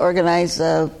that we organize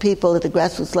people at the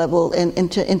grassroots level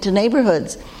into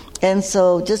neighborhoods. And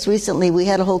so just recently we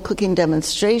had a whole cooking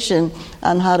demonstration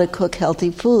on how to cook healthy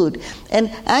food.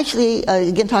 And actually,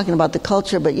 again, talking about the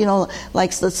culture, but,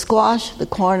 like the squash, the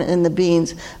corn, and the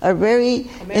beans are very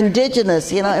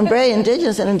indigenous, and very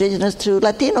indigenous to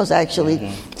Latinos, actually.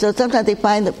 Mm-hmm. So sometimes they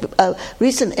find that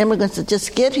recent immigrants that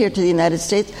just get here to the United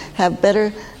States have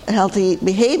better healthy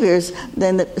behaviors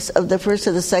than the first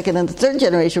or the second and the third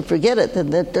generation. Forget it.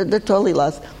 They're totally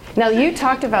lost. Now, you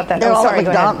talked about that. They're all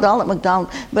at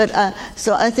McDonald's. But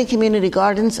so I think community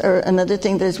gardens are another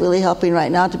thing that is really helping right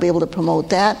now to be able to promote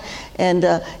that. And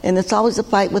it's always a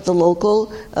fight with the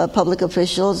local public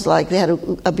officials. Like they had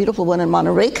a beautiful one in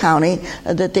Monterey County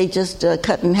that they just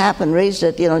cut in half and raised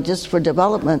it, just for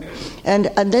development. And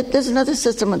there's another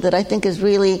system that I think is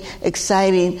really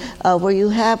exciting, where you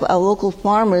have local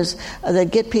farmers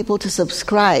that get people to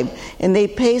subscribe, and they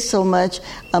pay so much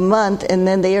a month, and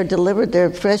then they are delivered their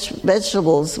fresh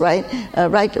vegetables right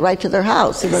to their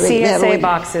house. CSA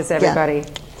boxes, everybody.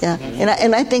 Yeah,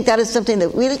 and I think that is something that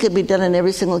really could be done in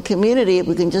every single community if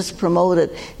we can just promote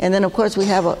it. And then, of course, we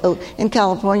have in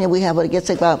California we have what gets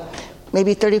about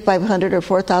maybe 3,500 or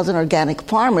 4,000 organic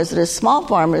farmers that are small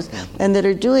farmers and that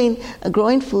are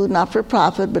growing food not for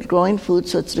profit, but growing food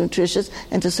so it's nutritious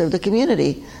and to serve the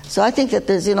community. So I think that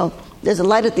there's a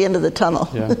light at the end of the tunnel.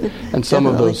 Yeah. And some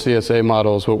of those CSA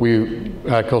models, what we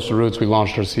at Coastal Roots, we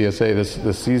launched our CSA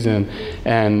this season,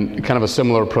 and kind of a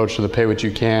similar approach to the Pay What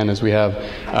You Can is we have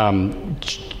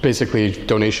basically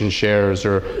donation shares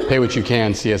or Pay What You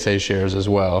Can CSA shares as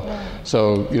well.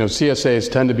 So, CSAs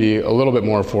tend to be a little bit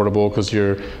more affordable because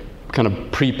you're kind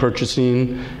of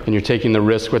pre-purchasing and you're taking the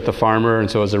risk with the farmer, and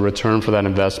so as a return for that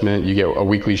investment you get a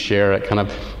weekly share at kind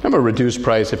of a reduced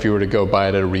price if you were to go buy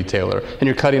it at a retailer, and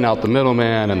you're cutting out the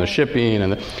middleman and the shipping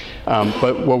and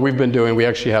but what we've been doing, we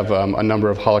actually have a number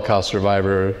of Holocaust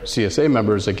survivor CSA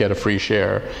members that get a free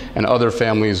share, and other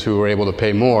families who are able to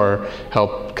pay more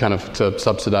help kind of to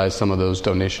subsidize some of those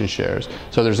donation shares.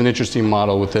 So there's an interesting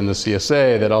model within the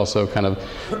CSA that also kind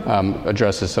of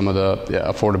addresses some of the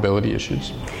affordability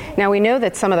issues. Now, we know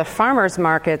that some of the farmers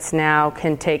markets now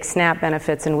can take SNAP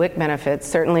benefits and WIC benefits,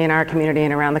 certainly in our community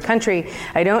and around the country.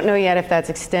 I don't know yet if that's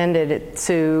extended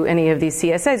to any of these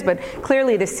CSAs, but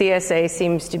clearly the CSA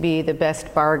seems to be the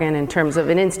best bargain in terms of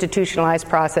an institutionalized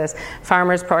process.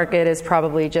 Farmers market is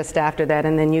probably just after that,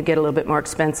 and then you get a little bit more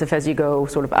expensive as you go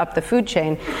sort of up the food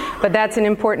chain. But that's an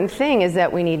important thing, is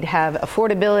that we need to have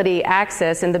affordability,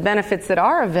 access, and the benefits that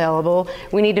are available,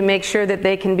 we need to make sure that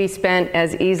they can be spent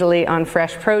as easily on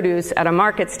fresh produce at a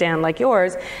market stand like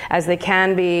yours as they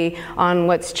can be on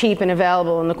what's cheap and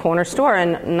available in the corner store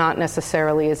and not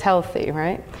necessarily as healthy,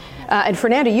 right? And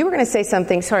Fernando, you were going to say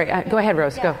something. Sorry, go ahead,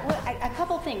 Rose. Yeah, go. Well, a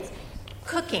couple things.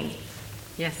 Cooking.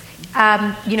 Yes.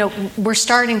 We're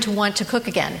starting to want to cook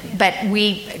again, but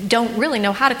we don't really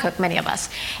know how to cook, many of us.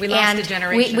 We lost a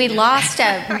generation. We lost,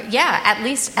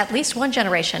 at least one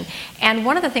generation. And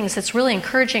one of the things that's really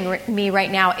encouraging me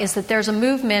right now is that there's a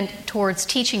movement towards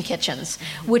teaching kitchens,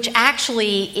 which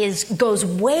actually goes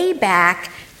way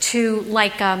back to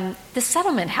like the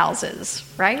settlement houses,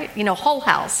 right? Hull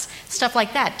House, stuff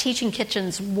like that, teaching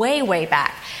kitchens way, way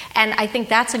back. And I think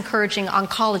that's encouraging on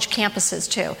college campuses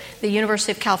too. The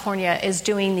University of California is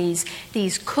doing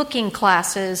these cooking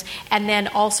classes and then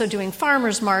also doing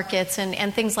farmers markets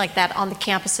and things like that on the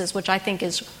campuses, which I think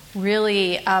is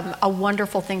really a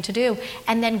wonderful thing to do.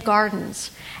 And then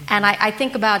gardens. And I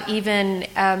think about even,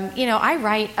 I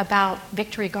write about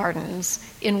victory gardens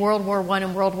in World War I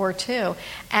and World War II,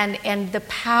 and the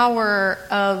power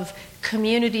of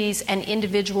communities and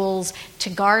individuals to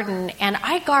garden. And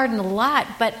I garden a lot,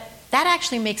 but that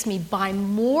actually makes me buy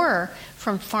more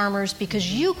from farmers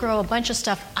because you grow a bunch of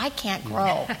stuff I can't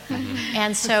grow.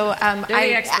 And so they're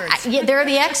the experts. They're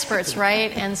the experts,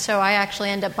 right? And so I actually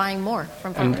end up buying more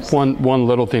from farmers. And one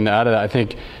little thing to add to that, I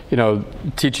think,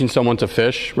 teaching someone to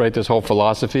fish, right, this whole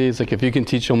philosophy, is like if you can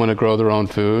teach someone to grow their own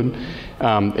food,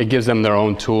 it gives them their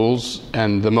own tools,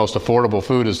 and the most affordable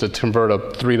food is to convert a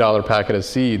 $3 packet of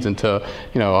seeds into,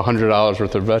 $100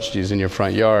 worth of veggies in your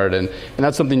front yard, and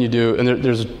that's something you do, and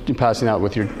there's passing out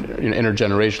with your,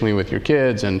 intergenerationally with your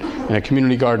kids, and in a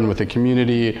community garden with the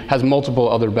community, has multiple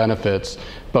other benefits,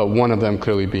 but one of them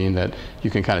clearly being that you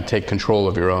can kind of take control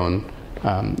of your own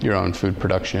food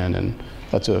production, and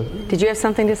that's a... Did you have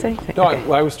something to say? No,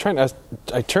 okay. I was trying to ask,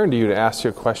 I turned to you to ask you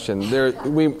a question.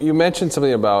 You mentioned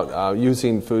something about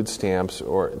using food stamps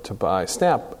or to buy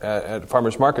SNAP at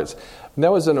farmers markets. And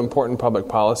that was an important public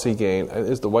policy gain.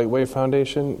 Is the White Wave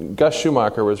Foundation? Gus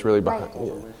Schumacher was really behind...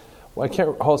 Right. Well,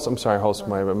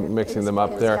 I'm mixing them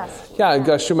up there. Yeah,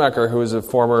 Gus Schumacher, who was a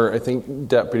former, I think,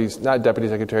 deputy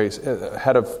secretary,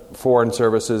 head of foreign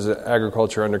services,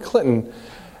 agriculture under Clinton.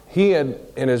 He had,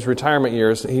 in his retirement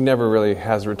years, he never really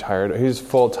has retired. He's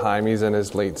full-time. He's in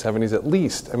his late 70s at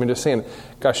least. I mean, just saying,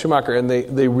 Gus Schumacher, and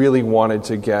they really wanted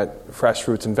to get fresh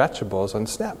fruits and vegetables on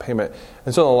SNAP payment.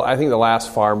 And so I think the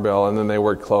last Farm Bill, and then they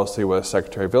worked closely with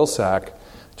Secretary Vilsack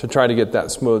to try to get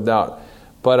that smoothed out.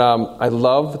 But I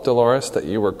love, Dolores, that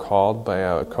you were called by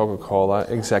a Coca-Cola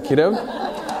executive,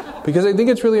 because I think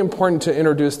it's really important to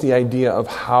introduce the idea of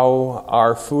how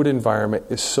our food environment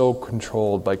is so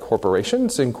controlled by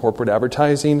corporations and corporate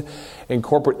advertising and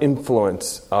corporate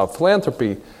influence of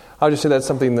philanthropy. I'll just say that's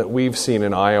something that we've seen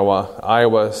in Iowa.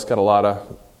 Iowa's got a lot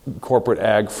of corporate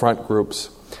ag front groups.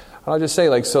 I'll just say,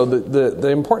 the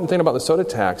important thing about the soda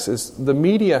tax is the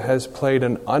media has played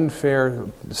an unfair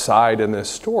side in this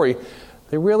story.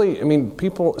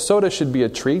 Soda should be a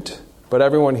treat, but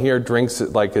everyone here drinks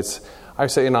it like it's... I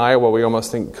say in Iowa, we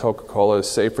almost think Coca-Cola is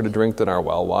safer to drink than our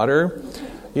well water.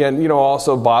 Yeah, and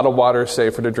also bottled water is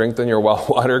safer to drink than your well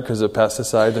water because of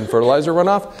pesticides and fertilizer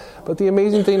runoff. But the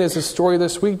amazing thing is the story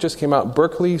this week just came out.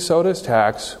 Berkeley soda's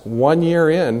tax, 1 year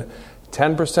in,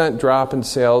 10% drop in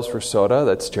sales for soda.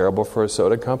 That's terrible for a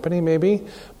soda company maybe,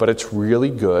 but it's really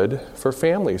good for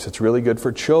families. It's really good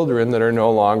for children that are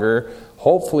no longer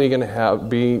hopefully going to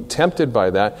be tempted by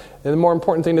that. And the more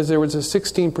important thing is there was a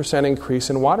 16%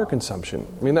 increase in water consumption.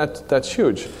 I mean, that's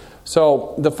huge.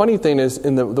 So the funny thing is,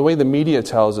 in the way the media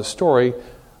tells a story,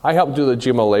 I helped do the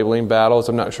GMO labeling battles.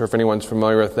 I'm not sure if anyone's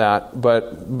familiar with that,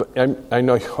 but I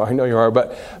know you are.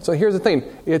 But so here's the thing: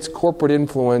 it's corporate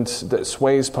influence that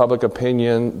sways public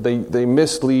opinion. They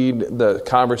mislead the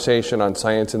conversation on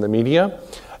science in the media,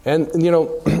 and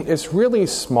it's really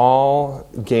small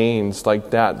gains like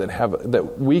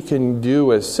that we can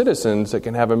do as citizens that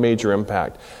can have a major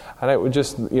impact. And I would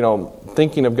just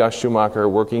thinking of Gus Schumacher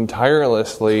working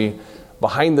tirelessly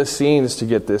behind the scenes to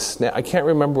get this SNAP. I can't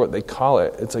remember what they call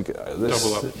it. It's like this.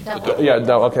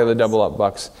 Double up. The double up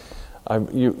bucks.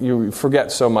 You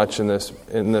forget so much in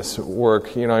this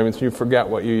work. You forget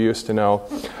what you used to know.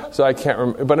 So I can't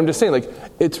remember. But I'm just saying,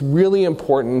 it's really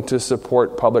important to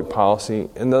support public policy.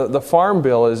 And the Farm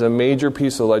Bill is a major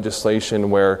piece of legislation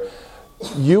where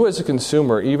you as a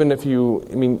consumer, even if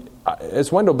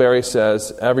as Wendell Berry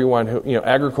says, everyone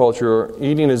who,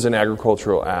 eating is an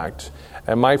agricultural act.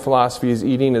 And my philosophy is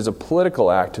eating is a political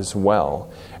act as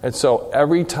well. And so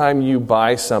every time you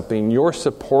buy something, you're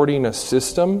supporting a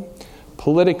system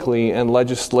politically and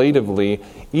legislatively,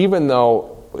 even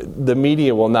though the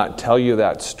media will not tell you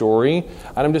that story.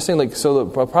 And I'm just saying, so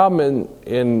the problem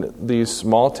in these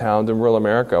small towns in rural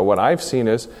America, what I've seen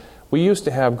is we used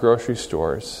to have grocery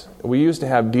stores. We used to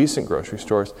have decent grocery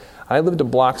stores. I lived a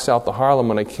block south of Harlem.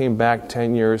 When I came back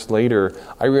 10 years later,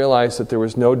 I realized that there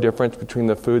was no difference between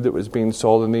the food that was being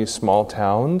sold in these small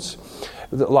towns.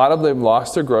 A lot of them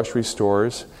lost their grocery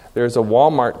stores. There's a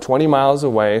Walmart 20 miles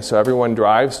away, so everyone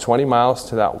drives 20 miles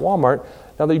to that Walmart.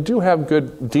 Now, they do have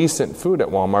good, decent food at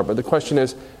Walmart, but the question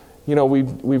is,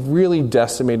 we've really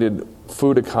decimated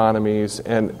food economies,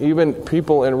 and even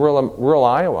people in rural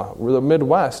Iowa, the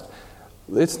Midwest,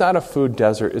 it's not a food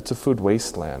desert, it's a food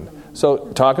wasteland. So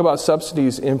talk about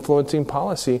subsidies influencing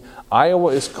policy.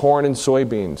 Iowa is corn and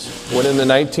soybeans. When in the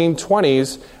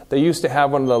 1920s, they used to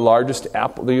have the largest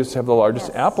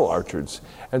apple orchards.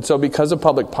 And so because of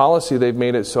public policy, they've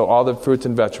made it so all the fruits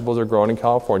and vegetables are grown in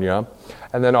California,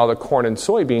 and then all the corn and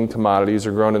soybean commodities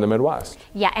are grown in the Midwest.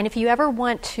 Yeah, and if you ever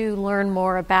want to learn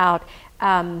more about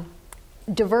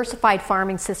diversified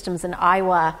farming systems in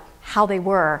Iowa, how they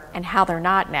were and how they're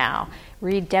not now,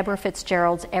 read Deborah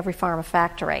Fitzgerald's Every Farm a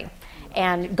Factory.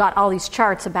 and got all these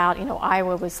charts about,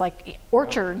 Iowa was like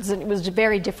orchards, and it was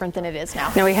very different than it is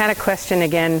now. Now, we had a question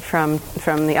again from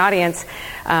the audience.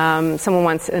 Someone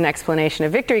wants an explanation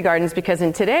of victory gardens, because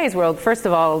in today's world, first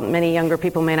of all, many younger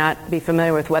people may not be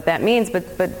familiar with what that means,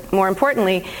 but more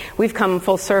importantly, we've come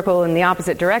full circle in the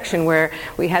opposite direction, where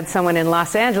we had someone in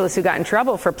Los Angeles who got in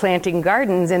trouble for planting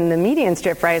gardens in the median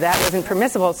strip, right? That wasn't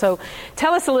permissible. So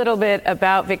tell us a little bit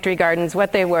about victory gardens,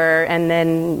 what they were, and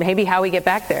then maybe how we get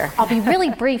back there. I'll be really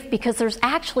brief, because there's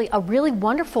actually a really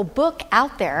wonderful book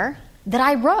out there that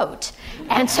I wrote,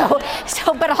 and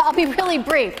but I'll be really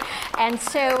brief. And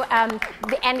so,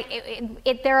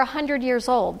 they're 100 years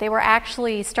old. They were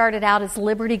actually started out as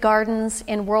Liberty Gardens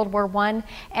in World War I,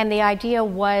 and the idea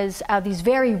was these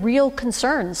very real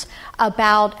concerns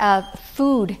about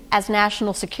food as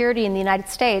national security in the United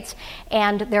States,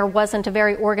 and there wasn't a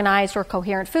very organized or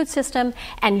coherent food system,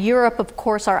 and Europe, of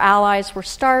course, our allies, were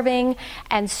starving,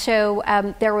 and so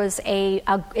there was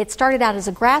it started out as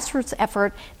a grassroots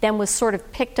effort, then was sort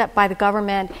of picked up by the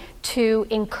government to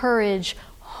encourage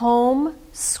home,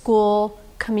 school,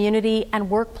 community, and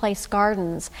workplace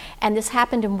gardens. And this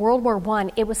happened in World War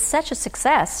I. It was such a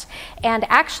success. And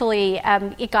actually,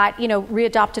 it got,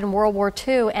 readopted in World War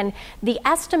II. And the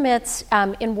estimates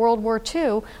in World War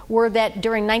II were that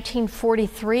during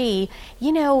 1943,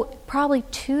 probably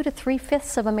 2 to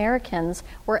 3/5 of Americans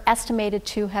were estimated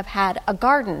to have had a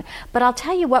garden. But I'll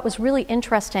tell you what was really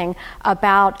interesting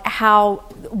about how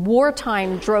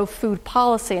wartime drove food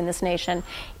policy in this nation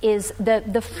is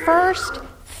the first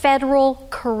federal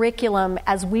curriculum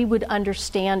as we would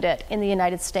understand it in the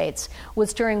United States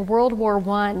was during World War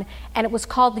I, and it was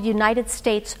called the United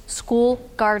States School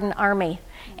Garden Army.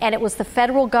 And it was the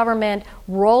federal government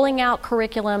rolling out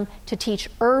curriculum to teach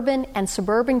urban and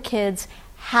suburban kids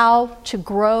how to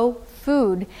grow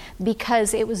food,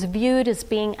 because it was viewed as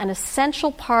being an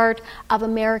essential part of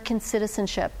American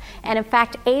citizenship. And in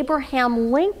fact,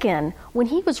 Abraham Lincoln, when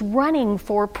he was running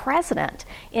for president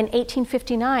in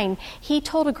 1859, he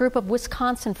told a group of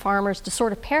Wisconsin farmers, to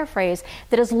sort of paraphrase,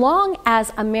 that as long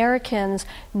as Americans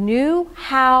knew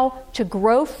how to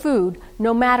grow food,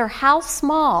 no matter how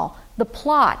small the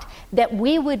plot, that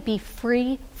we would be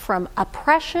free from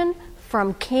oppression,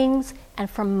 from kings, and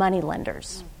from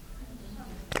moneylenders.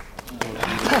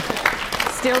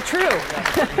 Still true.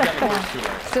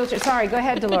 Still true. Sorry, go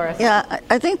ahead, Dolores. Yeah,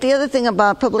 I think the other thing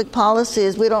about public policy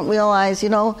is we don't realize, we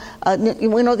know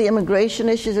the immigration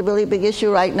issue is a really big issue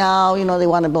right now. They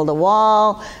want to build a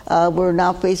wall. We're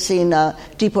now facing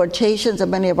deportations of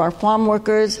many of our farm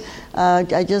workers.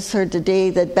 I just heard today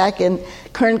that back in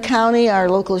Kern County, our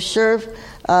local sheriff,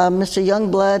 Mr.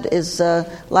 Youngblood, is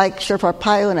like Sheriff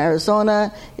Arpaio in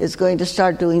Arizona, is going to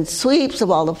start doing sweeps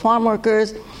of all the farm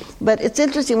workers. But it's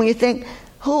interesting when you think,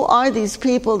 who are these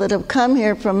people that have come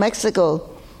here from Mexico?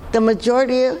 The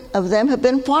majority of them have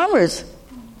been farmers.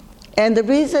 And the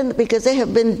reason, because they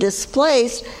have been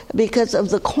displaced because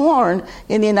of the corn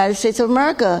in the United States of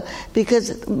America,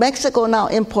 because Mexico now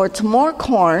imports more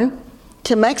corn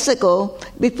to Mexico.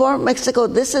 Before Mexico,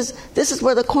 this is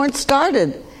where the corn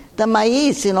started. The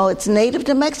maize, it's native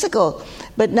to Mexico.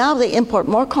 But now they import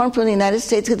more corn from the United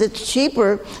States because it's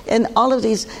cheaper, and all of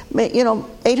these,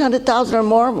 800,000 or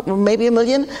more, or maybe 1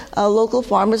 million local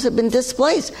farmers have been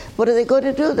displaced. What are they going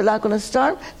to do? They're not going to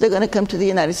starve. They're going to come to the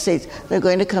United States. They're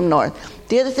going to come north.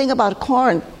 The other thing about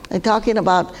corn, and talking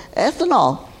about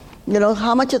ethanol,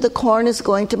 how much of the corn is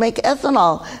going to make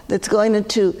ethanol that's going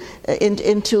into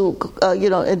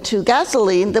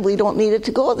gasoline that we don't need it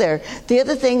to go there. The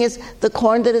other thing is the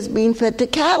corn that is being fed to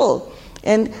cattle.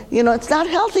 And, it's not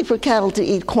healthy for cattle to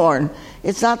eat corn.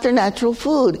 It's not their natural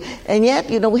food. And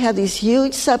yet, we have these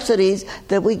huge subsidies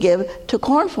that we give to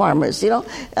corn farmers,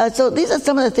 So these are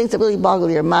some of the things that really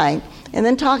boggle your mind. And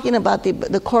then talking about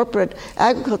the corporate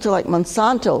agriculture like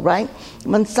Monsanto, right?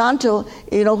 Monsanto,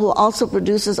 who also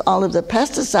produces all of the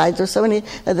pesticides, or so many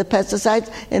of the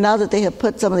pesticides, and now that they have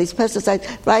put some of these pesticides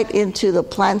right into the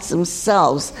plants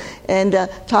themselves. And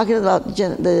talking about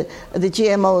the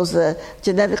GMOs, the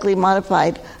genetically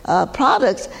modified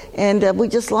products, and we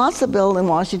just launched a bill in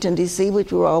Washington, D.C.,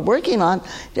 which we were all working on,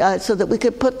 so that we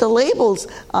could put the labels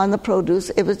on the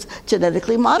produce if it's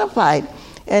genetically modified.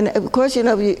 And of course,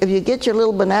 if you get your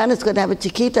little banana, it's going to have a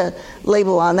Chiquita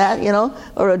label on that,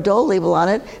 or a Dole label on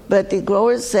it. But the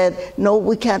growers said, no,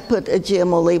 we can't put a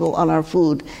GMO label on our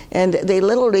food. And they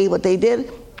literally, what they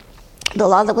did, the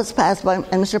law that was passed by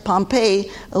Mr. Pompey,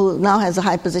 who now has a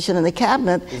high position in the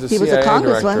cabinet, he was a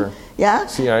congressman. Director. Yeah?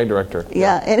 CIA director.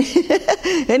 Yeah. And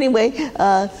anyway, he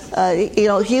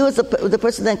was the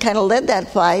person that kind of led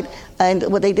that fight. And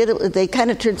what they did, they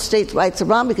kind of turned states' rights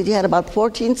around, because you had about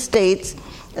 14 states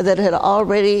that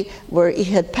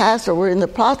had passed or were in the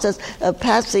process of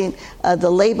passing the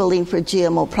labeling for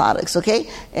GMO products, okay?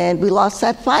 And we lost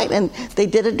that fight, and they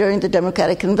did it during the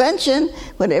Democratic Convention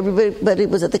when everybody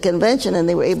was at the convention, and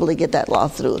they were able to get that law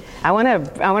through. I want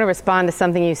to respond to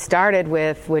something you started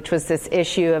with, which was this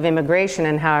issue of immigration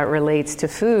and how it relates to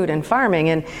food and farming.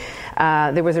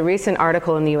 And there was a recent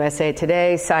article in the USA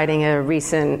Today citing a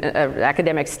recent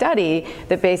academic study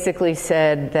that basically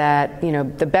said that,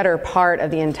 the better part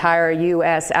of the entire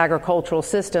U.S. agricultural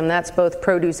system, that's both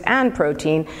produce and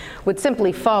protein, would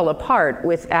simply fall apart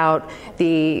without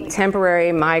the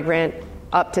temporary migrant,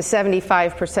 up to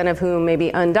 75% of whom may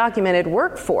be undocumented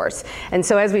workforce. And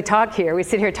so as we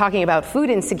sit here talking about food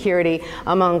insecurity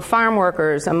among farm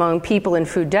workers, among people in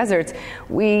food deserts,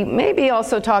 we may be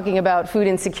also talking about food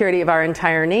insecurity of our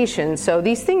entire nation. So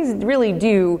these things really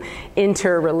do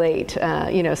interrelate,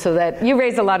 so that you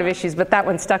raised a lot of issues, but that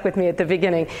one stuck with me at the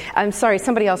beginning. I'm sorry,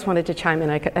 somebody else wanted to chime in.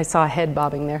 I saw a head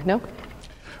bobbing there. No?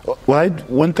 Well,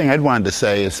 one thing I'd wanted to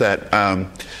say is that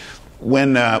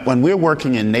when we're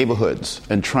working in neighborhoods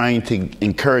and trying to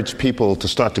encourage people to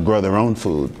start to grow their own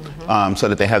food, so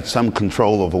that they have some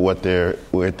control over what they're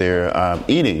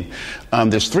eating,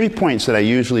 there's 3 points that I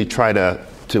usually try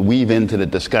to weave into the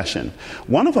discussion.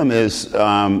 One of them is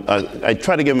I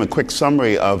try to give them a quick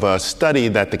summary of a study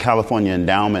that the California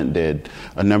Endowment did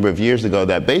a number of years ago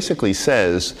that basically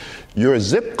says your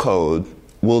zip code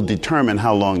will determine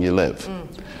how long you live.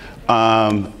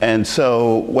 And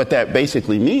so what that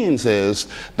basically means is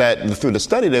that through the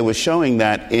study, they were showing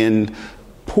that in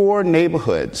poor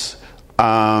neighborhoods,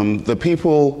 the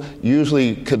people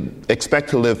usually could expect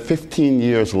to live 15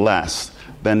 years less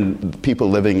than people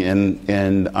living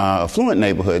in affluent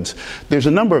neighborhoods. There's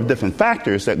a number of different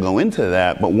factors that go into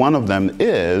that, but one of them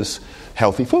is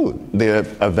healthy food, the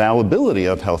availability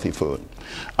of healthy food.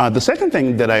 The second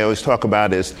thing that I always talk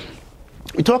about is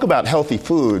we talk about healthy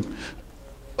food.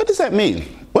 What does that mean?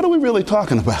 What are we really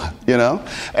talking about,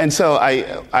 And so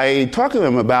I talk to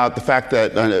them about the fact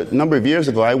that a number of years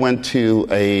ago I went to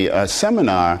a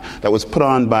seminar that was put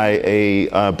on by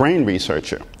a brain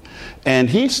researcher. And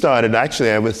he started, actually,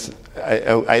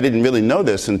 I didn't really know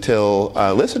this until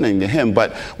listening to him,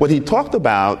 but what he talked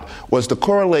about was the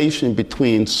correlation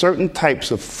between certain types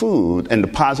of food and the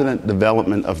positive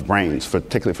development of brains,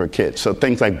 particularly for kids. So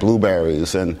things like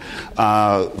blueberries and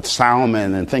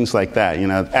salmon and things like that.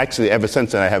 Actually, ever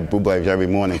since then, I have blueberries every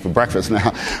morning for breakfast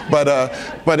now. But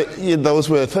those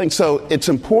were the things. So it's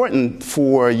important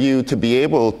for you to be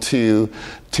able to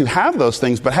have those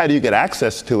things, but how do you get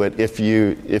access to it if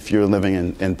you're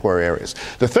living in poor areas?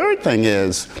 The third thing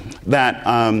is that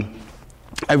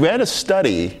I read a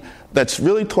study that's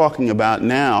really talking about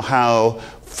now how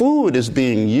food is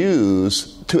being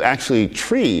used to actually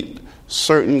treat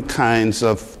certain kinds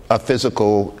of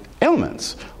physical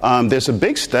ailments. There's a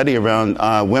big study around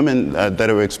women that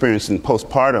are experiencing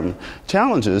postpartum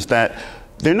challenges that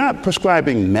they're not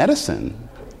prescribing medicine,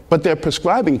 but they're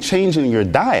prescribing changing your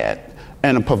diet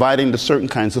and providing the certain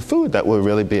kinds of food that will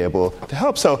really be able to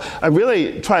help. So I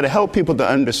really try to help people to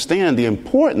understand the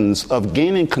importance of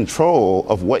gaining control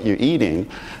of what you're eating.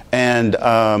 And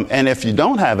if you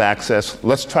don't have access,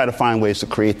 let's try to find ways to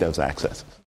create those accesses.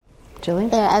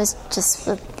 Jillian? I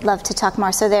would love to talk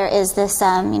more. So there is this,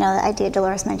 the idea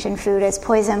Dolores mentioned food as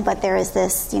poison, but there is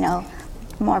this,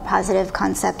 more positive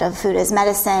concept of food as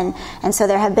medicine. And so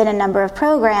there have been a number of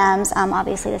programs.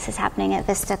 Obviously, this is happening at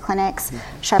Vista Clinics.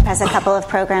 Sharp has a couple of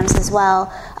programs as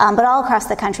well. But all across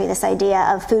the country, this idea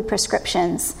of food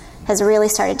prescriptions has really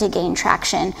started to gain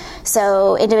traction.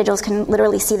 So individuals can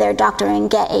literally see their doctor and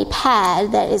get a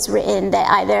pad that is written that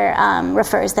either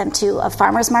refers them to a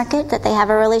farmer's market that they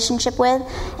have a relationship with,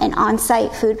 an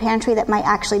on-site food pantry that might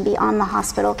actually be on the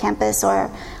hospital campus or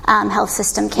health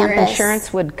system campus. Your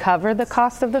insurance would cover the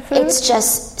cost of the food? It's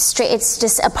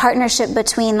just a partnership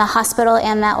between the hospital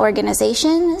and that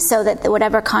organization so that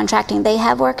whatever contracting they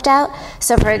have worked out.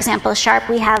 So for example, Sharp,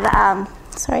 we have a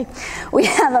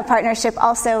partnership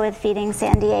also with Feeding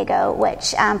San Diego,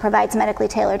 which provides medically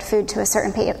tailored food to a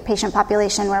certain patient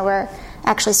population where we're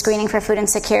actually screening for food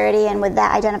insecurity, and with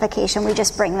that identification, we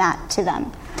just bring that to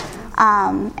them.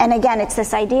 And again, it's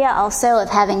this idea also of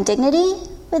having dignity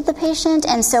with the patient,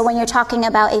 and so when you're talking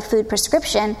about a food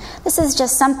prescription, this is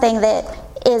just something that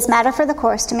is matter for the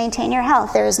course to maintain your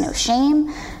health. There is no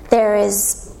shame. There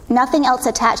is nothing else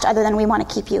attached other than we want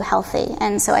to keep you healthy.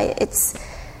 And so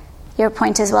your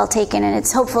point is well taken, and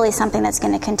it's hopefully something that's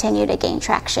going to continue to gain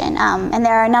traction. And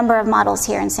there are a number of models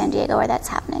here in San Diego where that's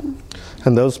happening.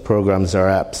 And those programs are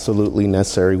absolutely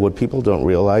necessary. What people don't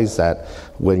realize that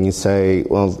when you say,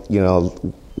 well,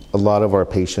 a lot of our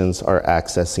patients are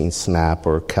accessing SNAP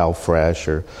or CalFresh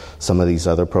or some of these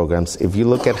other programs. If you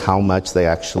look at how much they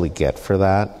actually get for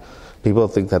that, people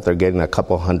think that they're getting a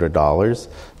couple $100.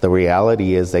 The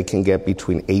reality is they can get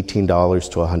between $18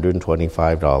 to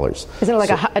 $125. Isn't it like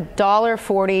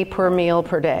 $1.40 per meal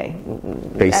per day?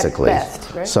 Basically. At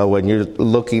best, right? So when you're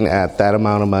looking at that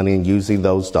amount of money and using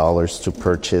those dollars to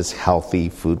purchase healthy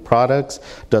food products,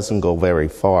 doesn't go very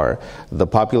far. The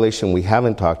population we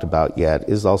haven't talked about yet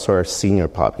is also our senior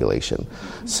population.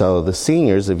 So the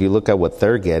seniors, if you look at what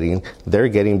they're getting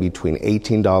between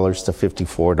 $18 to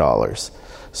 $54.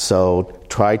 So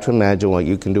try to imagine what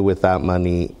you can do with that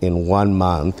money in 1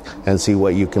 month and see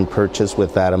what you can purchase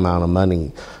with that amount of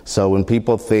money. So when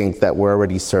people think that we're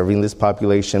already serving this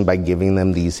population by giving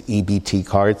them these EBT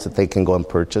cards that they can go and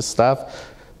purchase stuff,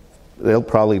 they'll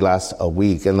probably last a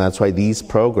week. And that's why these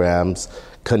programs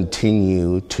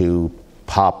continue to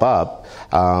pop up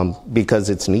because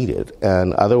it's needed.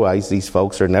 And otherwise, these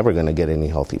folks are never going to get any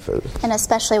healthy food. And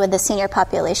especially with the senior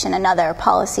population, another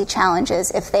policy challenge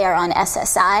is if they are on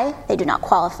SSI, they do not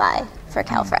qualify for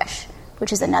CalFresh,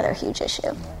 which is another huge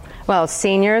issue. Well,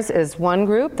 seniors is one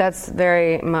group that's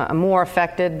very more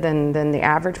affected than the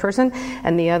average person,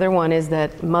 and the other one is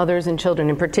that mothers and children,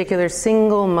 in particular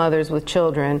single mothers with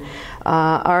children,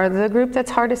 are the group that's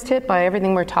hardest hit by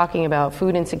everything we're talking about: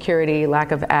 food insecurity,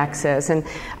 lack of access. And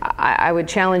I would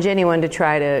challenge anyone to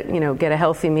try to get a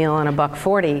healthy meal on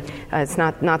 $1.40. It's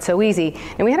not so easy.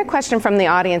 And we had a question from the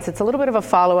audience. It's a little bit of a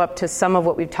follow-up to some of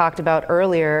what we've talked about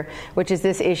earlier, which is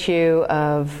this icue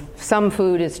of some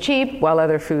food is cheap while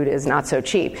other food is not so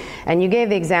cheap. And you gave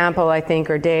the example, I think,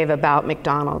 or Dave, about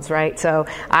McDonald's, right? So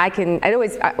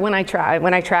when I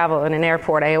travel in an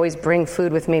airport, I always bring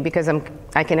food with me because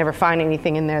I can never find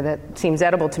anything in there that seems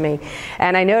edible to me.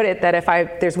 And I noted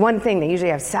that there's one thing, they usually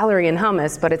have celery and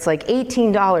hummus, but it's like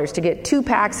 $18 to get 2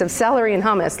 packs of celery and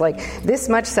hummus, like this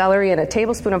much celery and a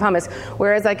tablespoon of hummus,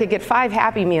 whereas I could get 5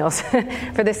 Happy Meals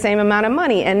for the same amount of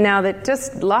money. And now that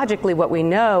just logically what we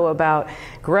know about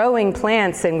growing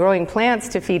plants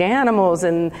to feed animals,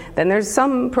 and then there's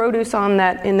some produce in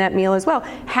that meal as well.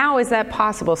 How is that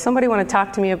possible? Somebody want to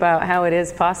talk to me about how it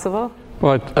is possible?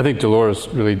 Well, I think Dolores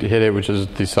really hit it, which is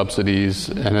the subsidies,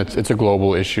 and it's a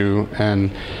global issue.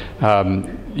 And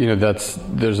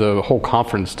there's a whole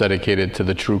conference dedicated to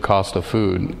the true cost of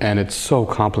food, and it's so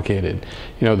complicated.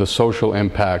 The social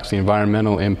impacts, the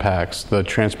environmental impacts, the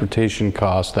transportation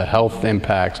costs, the health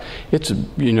impacts. It's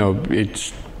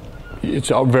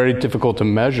very difficult to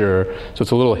measure, so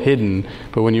it's a little hidden.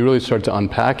 But when you really start to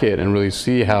unpack it and really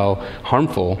see how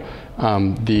harmful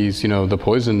the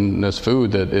poisonous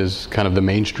food that is kind of the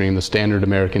mainstream, the standard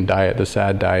American diet, the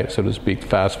SAD diet, so to speak,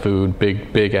 fast food,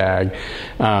 big ag,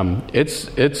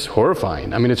 it's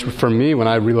horrifying. I mean, it's for me, when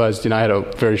I realized, I had a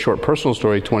very short personal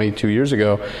story 22 years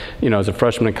ago. As a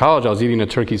freshman in college, I was eating a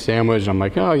turkey sandwich, and I'm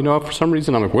like, for some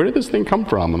reason, I'm like, where did this thing come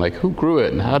from? I'm like, who grew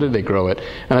it, and how did they grow it?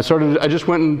 And I just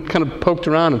went and kind of poked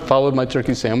around and followed my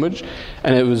turkey sandwich,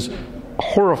 and it was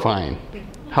horrifying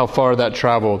how far that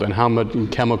traveled and how much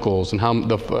chemicals and how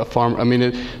the farm.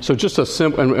 So just a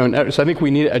simple. So I think we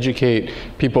need to educate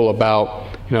people about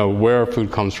where our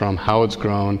food comes from, how it's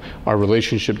grown, our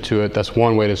relationship to it. That's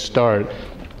one way to start.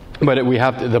 But we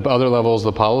have the other levels,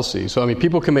 the policy. So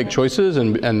people can make choices,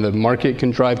 and the market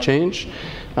can drive change.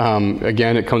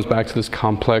 Again, it comes back to this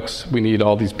complex. We need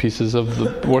all these pieces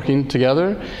of working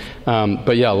together.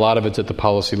 But yeah, a lot of it's at the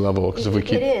policy level, because if we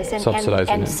keep subsidizing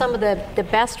and some of the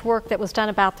best work that was done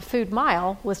about the food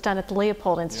mile was done at the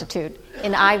Leopold Institute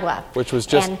in Iowa, which was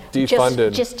just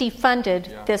defunded. Just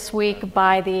defunded this week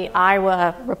by the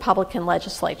Iowa Republican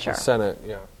legislature, Senate.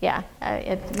 Yeah.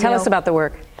 Tell us about the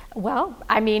work. Well,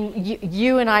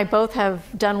 you and I both have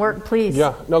done work. Please.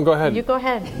 Yeah. No, go ahead. You go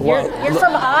ahead. You're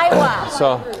from Iowa.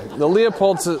 So the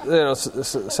Leopold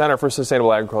Center for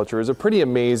Sustainable Agriculture is a pretty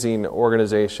amazing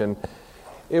organization.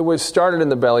 It was started in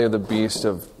the belly of the beast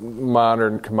of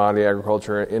modern commodity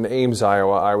agriculture in Ames,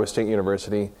 Iowa State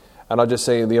University. And I'll just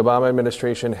say the Obama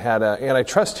administration had an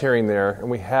antitrust hearing there, and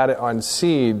we had it on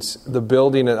seeds. The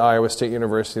building at Iowa State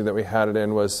University that we had it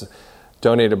in was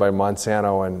donated by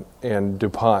Monsanto and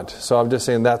DuPont. So I'm just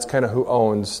saying that's kind of who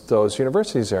owns those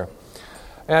universities there.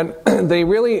 And they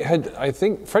really had, I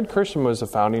think, Fred Kirschenman was the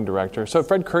founding director. So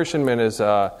Fred Kirschenman is,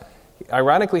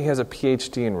 ironically, he has a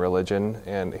PhD in religion,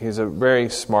 and he's a very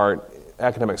smart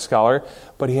academic scholar,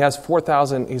 but he has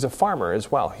 4,000, he's a farmer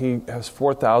as well. He has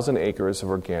 4,000 acres of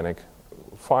organic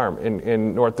farm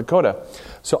in North Dakota.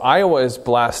 So Iowa is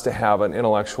blessed to have an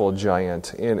intellectual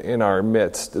giant in our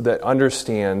midst that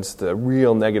understands the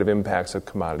real negative impacts of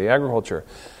commodity agriculture.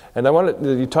 And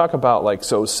you talk about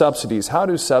subsidies. How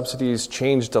do subsidies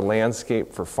change the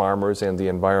landscape for farmers and the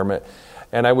environment?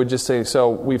 And I would just say, so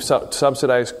we've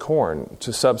subsidized corn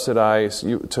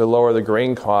to lower the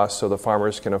grain costs so the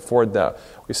farmers can afford that.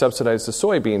 We subsidized the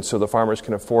soybeans so the farmers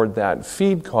can afford that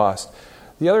feed cost.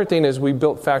 The other thing is we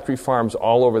built factory farms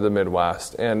all over the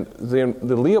Midwest, and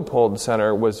the Leopold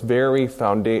Center was very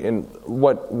foundational.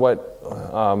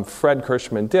 What Fred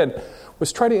Kirschman did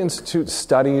was try to institute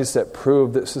studies that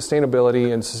proved that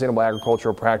sustainability and sustainable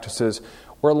agricultural practices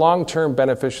were long-term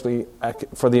beneficially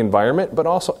for the environment, but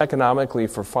also economically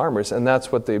for farmers, and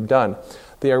that's what they've done.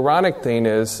 The ironic thing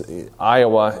is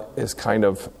Iowa is kind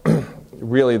of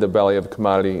really the belly of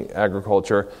commodity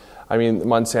agriculture. I mean,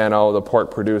 Monsanto, the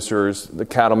pork producers, the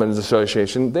Cattlemen's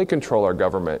Association, they control our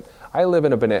government.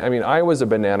 Iowa's a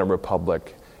banana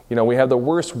republic. We have the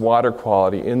worst water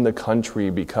quality in the country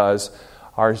because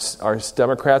our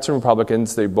Democrats and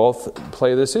Republicans, they both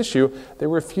play this issue. They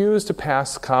refuse to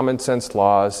pass common sense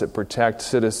laws that protect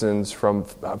citizens from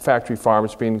factory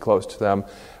farms being close to them,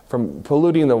 from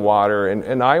polluting the water.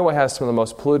 And Iowa has some of the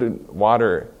most polluted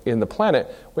water in the planet.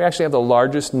 We actually have the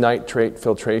largest nitrate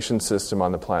filtration system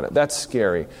on the planet. That's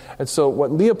scary. And so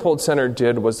what Leopold Center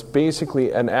did was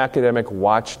basically an academic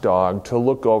watchdog to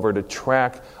look over, to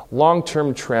track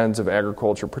long-term trends of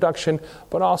agriculture production,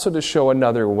 but also to show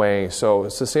another way. So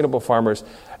sustainable farmers.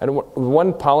 And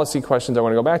one policy question I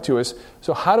want to go back to is,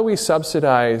 so how do we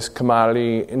subsidize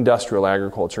commodity industrial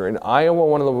agriculture? In Iowa,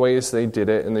 one of the ways they did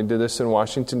it, and they did this in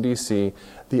Washington, D.C.,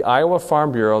 the Iowa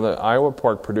Farm Bureau, the Iowa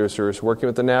pork producers, working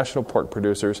with the national pork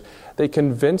producers, they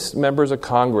convinced members of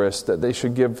Congress that they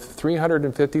should give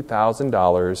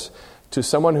 $350,000 to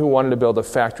someone who wanted to build a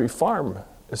factory farm.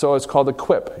 So it's called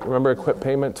EQIP. Remember EQIP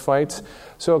payment fights?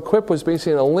 So EQIP was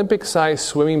basically an Olympic-sized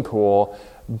swimming pool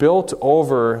built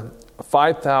over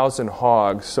 5,000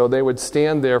 hogs. So they would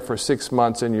stand there for 6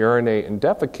 months and urinate and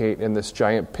defecate in this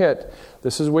giant pit.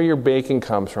 This is where your bacon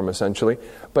comes from, essentially.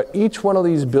 But each one of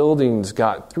these buildings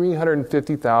got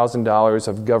 $350,000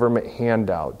 of government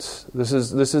handouts. This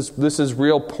is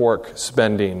real pork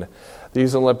spending.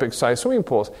 These Olympic-sized swimming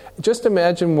pools. Just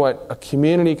imagine what a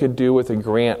community could do with a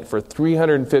grant for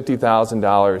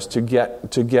 $350,000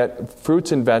 to get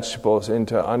fruits and vegetables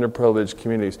into underprivileged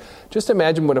communities. Just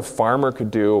imagine what a farmer could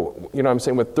do,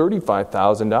 with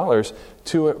 $35,000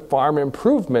 to farm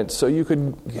improvements so you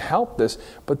could help this.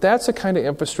 But that's the kind of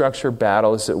infrastructure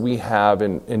battles that we have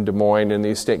in Des Moines, in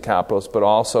these state capitals, but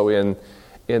also in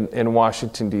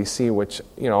Washington, D.C., which,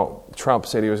 Trump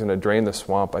said he was going to drain the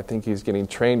swamp. I think he's getting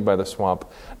trained by the swamp.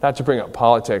 Not to bring up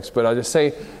politics, but I'll just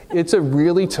say it's a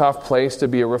really tough place to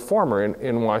be a reformer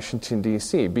in Washington,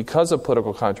 D.C. because of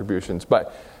political contributions.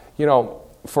 But,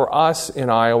 for us in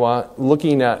Iowa,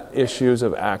 looking at issues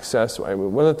of access,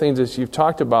 one of the things is you've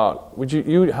talked about, would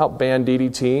you help ban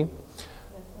DDT?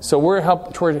 So we're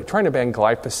trying to ban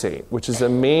glyphosate, which is the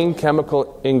main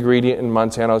chemical ingredient in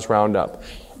Monsanto's Roundup.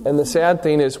 And the sad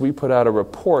thing is we put out a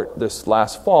report this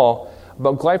last fall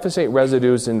about glyphosate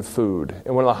residues in food,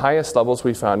 and one of the highest levels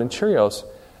we found in Cheerios,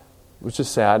 which is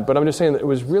sad. But I'm just saying that it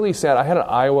was really sad. I had an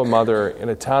Iowa mother in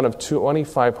a town of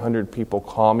 2,500 people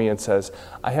call me and says,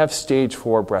 I have stage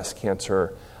 4 breast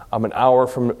cancer. I'm an hour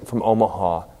from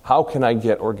Omaha. How can I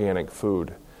get organic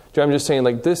food? I'm just saying,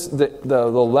 the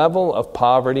level of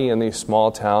poverty in these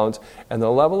small towns and the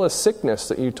level of sickness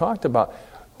that you talked about,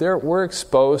 we're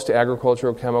exposed to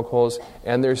agricultural chemicals,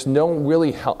 and there's no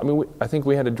really help. I think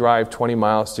we had to drive 20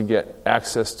 miles to get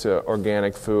access to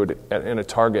organic food in a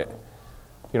Target,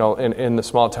 in the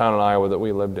small town in Iowa that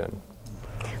we lived in.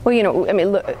 Well,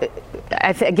 look,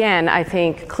 I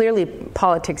think clearly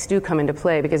politics do come into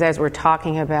play, because as we're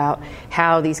talking about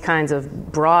how these kinds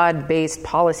of broad-based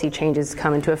policy changes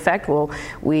come into effect,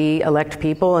 we elect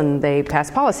people and they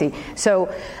pass policy,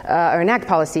 or enact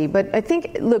policy. But I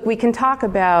think, look, we can talk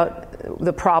about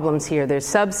the problems here. There's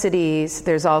subsidies,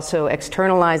 there's also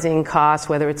externalizing costs,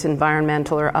 whether it's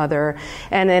environmental or other,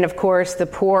 and then, of course, the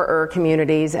poorer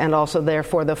communities, and also,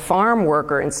 therefore, the farm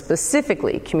worker, and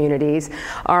specifically communities,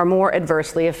 are more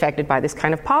adversely affected by this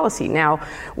kind of policy. Now,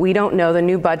 we don't know, the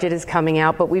new budget is coming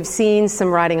out, but we've seen some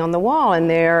writing on the wall, and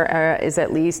there is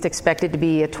at least expected to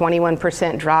be a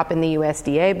 21% drop in the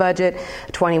USDA budget,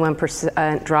 a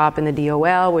 21% drop in the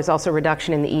DOL. There's also a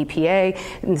reduction in the EPA.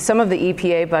 And some of the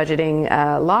EPA budgeting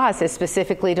hearing loss is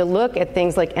specifically to look at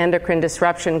things like endocrine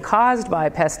disruption caused by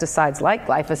pesticides like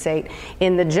glyphosate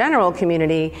in the general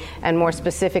community and more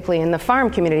specifically in the farm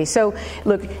community. So,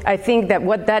 look, I think that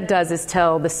what that does is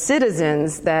tell the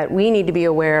citizens that we need to be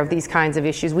aware of these kinds of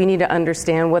issues. We need to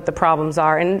understand what the problems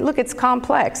are. And look, it's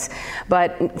complex,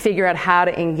 but figure out how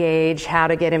to engage, how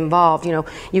to get involved. You know,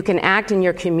 you can act in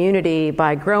your community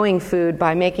by growing food,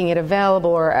 by making it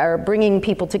available or bringing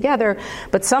people together.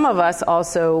 But some of us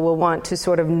also will want to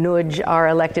sort of nudge our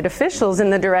elected officials in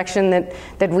the direction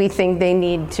that we think they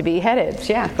need to be headed.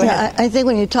 Go ahead. I think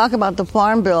when you talk about the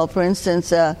Farm Bill, for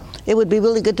instance, it would be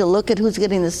really good to look at who's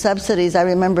getting the subsidies. I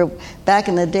remember back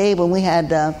in the day when we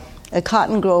had a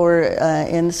cotton grower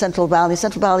in Central Valley.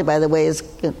 Central Valley, by the way, is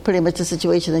pretty much the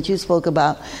situation that you spoke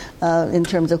about in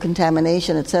terms of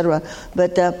contamination, et cetera.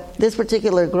 But this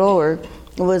particular grower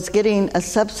was getting a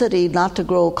subsidy not to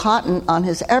grow cotton on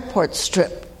his airport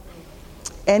strip.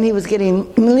 And he was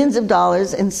getting millions of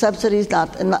dollars in subsidies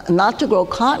not to grow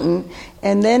cotton.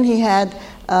 And then he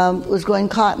was growing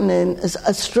cotton in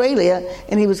Australia,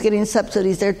 and he was getting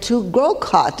subsidies there to grow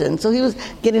cotton. So he was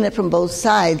getting it from both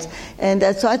sides. And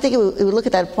so I think if we look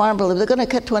at that Farm Bill, if they're going to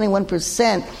cut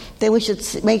 21%, then we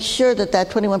should make sure that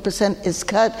 21% is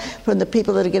cut from the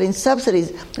people that are getting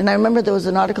subsidies. And I remember there was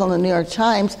an article in the New York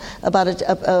Times about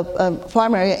a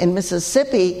farm area in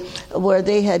Mississippi where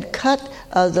they had cut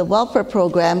the welfare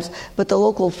programs, but the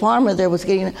local farmer there was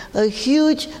getting a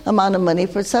huge amount of money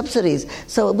for subsidies.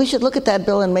 So we should look at that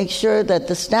bill and make sure that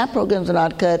the SNAP programs are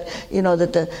not cut,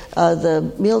 that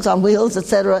the Meals on Wheels, et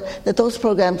cetera, that those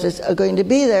programs are going to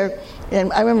be there.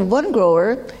 And I remember one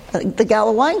grower, the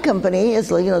Gallo Wine Company is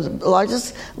the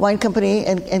largest wine company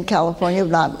in California,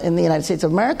 not in the United States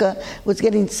of America, was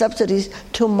getting subsidies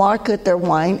to market their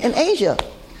wine in Asia.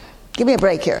 Give me a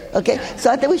break here, okay? So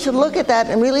I think we should look at that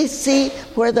and really see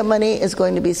where the money is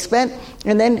going to be spent.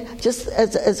 And then just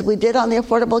as we did on the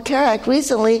Affordable Care Act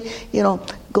recently,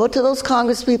 go to those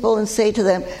Congress people and say to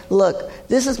them, look,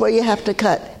 this is where you have to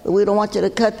cut. We don't want you to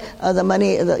cut the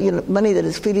money, money that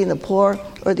is feeding the poor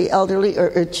or the elderly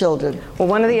or children. Well,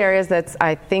 one of the areas that's,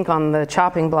 I think, on the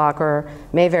chopping block, or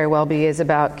may very well be, is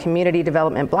about Community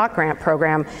Development Block Grant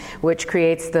Program, which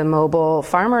creates the mobile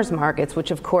farmers markets,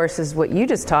 which, of course, is what you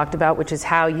just talked about, which is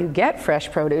how you get fresh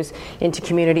produce into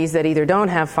communities that either don't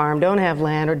have farm, don't have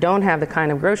land, or don't have the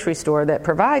kind of grocery store that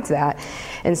provides that.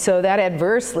 And so that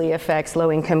adversely affects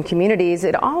low-income communities.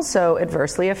 It also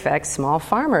adversely affects small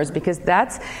farmers, because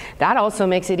that also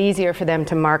makes it easier for them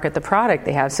to market the product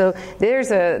they have. So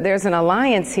there's an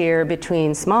alliance here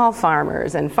between small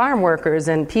farmers and farm workers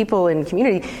and people in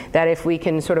community that if we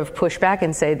can sort of push back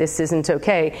and say this isn't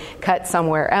okay, cut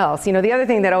somewhere else. The other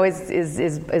thing that always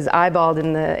is eyeballed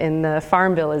in the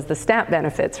Farm Bill is the SNAP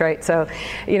benefits, right? So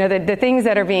the things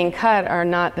that are being cut are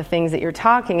not the things that you're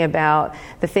talking about.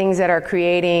 The things that are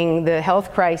creating the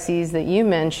health crises that you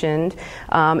mentioned,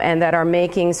 and that are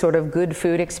making sort of good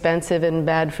food expensive and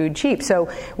bad food cheap. So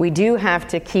we do have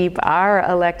to keep our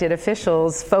elected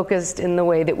officials focused in the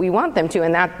way that we want them to,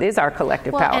 and that is our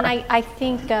collective power. And I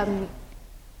think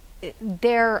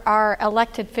there are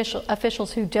elected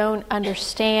officials who don't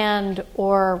understand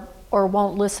or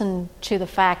won't listen to the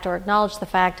fact or acknowledge the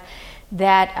fact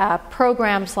that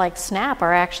programs like SNAP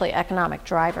are actually economic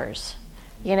drivers.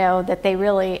 That they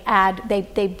really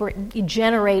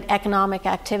generate economic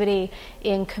activity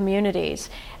in communities.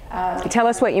 Tell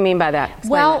us what you mean by that.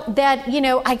 Explain that.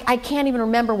 I can't even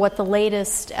remember what the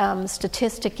latest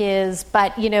statistic is,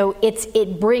 but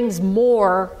it brings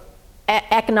more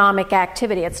economic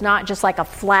activity. It's not just like a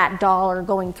flat dollar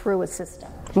going through a system.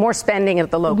 More spending at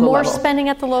the local level. More spending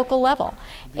at the local level,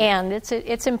 and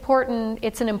it's important.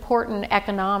 It's an important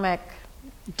economic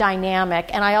dynamic.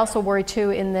 And I also worry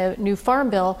too in the new Farm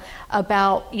Bill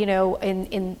about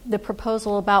in the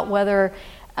proposal about whether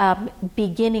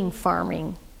beginning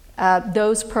farming.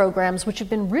 Those programs, which have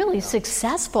been really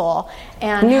successful,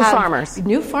 and new farmers,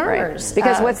 right.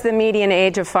 Because what's the median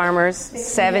age of farmers?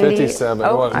 70. 57.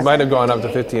 It might have gone up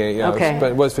to 58. Yeah, okay.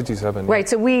 But it was 57. Right.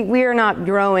 So we are not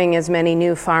growing as many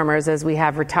new farmers as we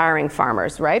have retiring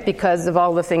farmers, right? Because of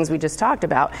all the things we just talked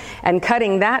about, and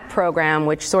cutting that program,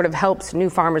 which sort of helps new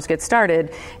farmers get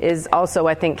started, is also,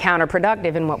 I think,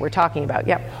 counterproductive in what we're talking about.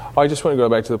 Yep. I just want to go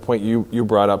back to the point you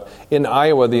brought up. In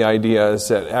Iowa, the idea is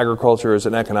that agriculture is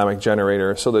an economic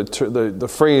generator. So the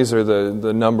phrase or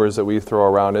the numbers that we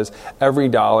throw around is every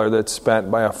dollar that's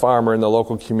spent by a farmer in the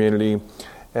local community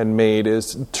and made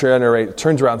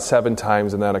turns around 7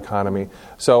 times in that economy.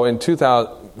 So in Food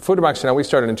Democracy Now! We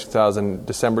started in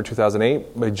December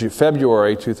 2008. By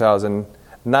February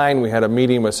 2009, we had a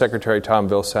meeting with Secretary Tom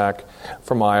Vilsack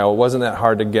from Iowa. It wasn't that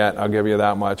hard to get, I'll give you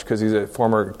that much, because he's a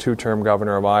former 2-term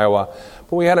governor of Iowa.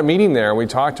 But we had a meeting there, and we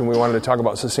talked, and we wanted to talk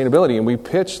about sustainability, and we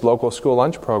pitched local school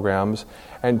lunch programs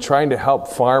and trying to help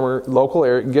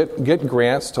get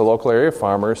grants to local area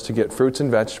farmers to get fruits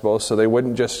and vegetables so they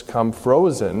wouldn't just come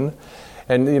frozen.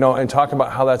 And talk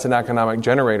about how that's an economic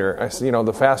generator.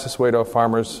 The fastest way to a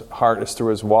farmer's heart is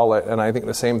through his wallet, and I think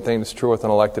the same thing is true with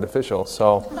an elected official.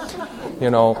 So, we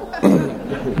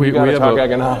got to talk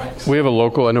economics. We have a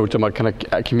local, I know we're talking about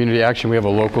kind of community action, we have a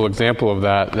local example of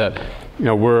that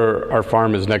our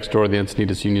farm is next door to the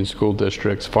Encinitas Union School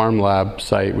District's Farm Lab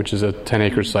site, which is a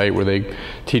 10-acre site where they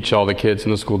teach all the kids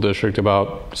in the school district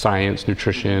about science,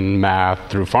 nutrition, math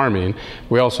through farming.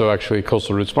 We also actually,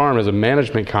 Coastal Roots Farm has a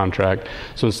management contract.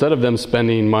 So instead of them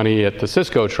spending money at the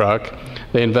Cisco truck,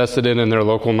 they invested in their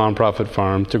local nonprofit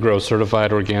farm to grow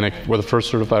certified organic. We're the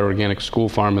first certified organic school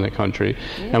farm in the country.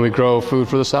 Yeah. And we grow food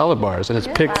for the salad bars. And it's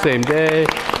picked same day.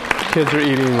 Kids are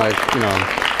eating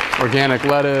organic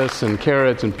lettuce and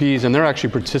carrots and peas, and they're actually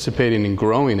participating in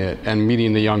growing it and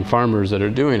meeting the young farmers that are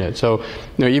doing it. So,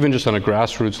 even just on a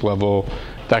grassroots level,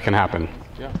 that can happen.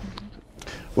 Yeah.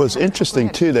 Well, it's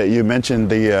interesting, too, that you mentioned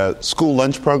the school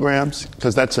lunch programs,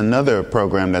 because that's another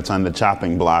program that's on the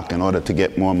chopping block in order to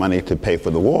get more money to pay for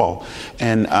the wall.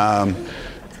 And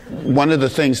one of the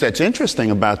things that's interesting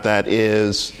about that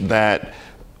is that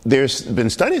there's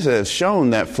been studies that have shown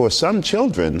that for some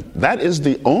children, that is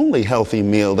the only healthy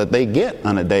meal that they get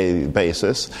on a daily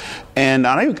basis. And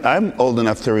I'm old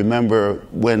enough to remember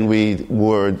when we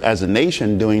were, as a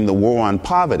nation, doing the war on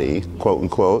poverty, quote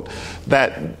unquote,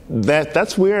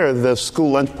 that's where the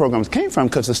school lunch programs came from,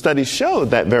 because the studies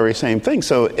showed that very same thing.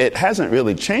 So it hasn't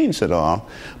really changed at all.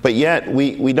 But yet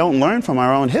we don't learn from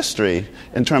our own history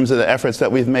in terms of the efforts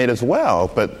that we've made as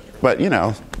well. But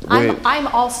I'm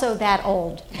also that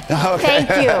old. Okay. Thank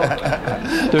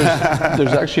you.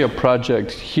 There's actually a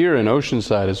project here in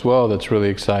Oceanside as well that's really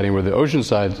exciting, where the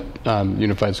Oceanside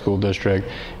Unified School District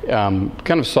kind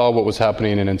of saw what was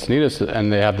happening in Encinitas,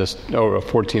 and they have this a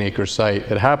 14-acre site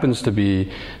that happens to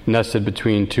be nested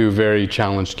between two very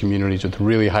challenged communities with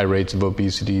really high rates of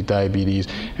obesity, diabetes.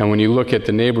 And when you look at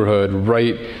the neighborhood,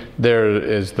 right there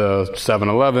is the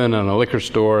 7-Eleven and a liquor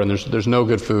store, and there's no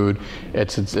good food.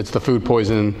 It's the food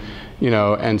poison,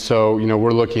 and so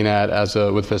we're looking at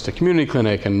with Vista Community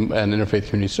Clinic and Interfaith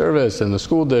Community Service and the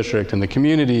school district and the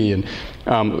community, and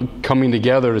coming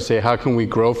together to say, how can we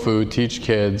grow food, teach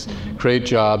kids, create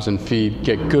jobs, and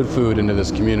get good food into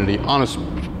this community on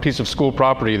a piece of school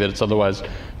property that it's otherwise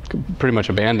pretty much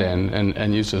abandoned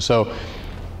and useless. So.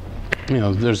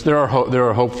 There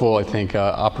are hopeful, I think,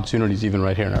 opportunities even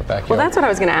right here in our backyard. Well, that's what I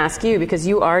was going to ask you, because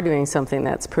you are doing something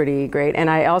that's pretty great, and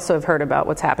I also have heard about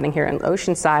what's happening here in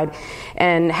Oceanside.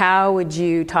 And how would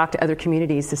you talk to other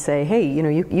communities to say, hey,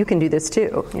 you can do this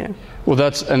too? Well,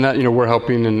 we're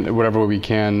helping in whatever we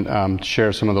can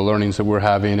share some of the learnings that we're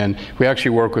having, and we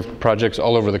actually work with projects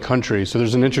all over the country. So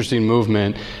there's an interesting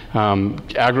movement.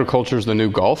 Agriculture is the new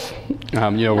golf.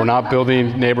 We're not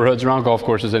building neighborhoods around golf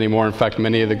courses anymore. In fact,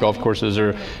 many of the golf courses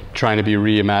are trying to be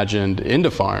reimagined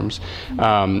into farms.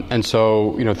 And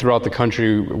so, throughout the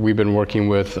country, we've been working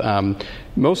with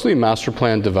mostly master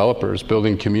plan developers,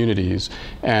 building communities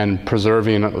and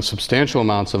preserving substantial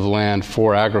amounts of land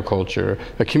for agriculture,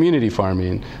 a community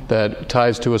farming that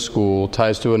ties to a school,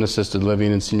 ties to an assisted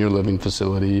living and senior living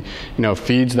facility,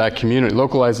 feeds that community,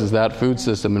 localizes that food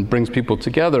system, and brings people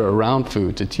together around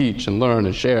food to teach and learn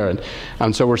and share.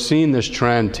 And so we're seeing this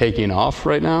trend taking off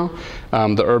right now.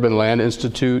 The Urban Land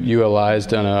Institute, ULI,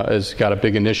 has got a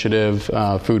big initiative,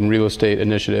 food and real estate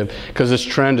initiative, because this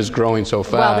trend is growing so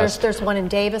fast. Well, there's one in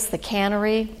Davis, the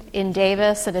Cannery in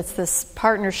Davis, and it's this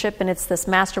partnership and it's this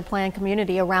master plan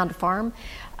community around a farm.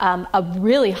 A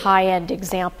really high-end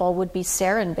example would be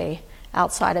Serenbe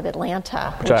outside of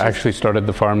Atlanta. Which I actually started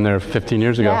the farm there 15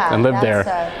 years ago and lived there.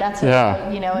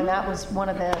 And that was one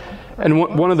of the... And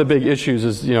one of the big issues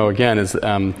is,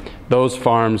 those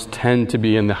farms tend to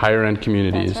be in the higher end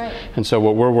communities. That's right. And so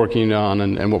what we're working on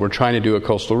and what we're trying to do at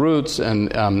Coastal Roots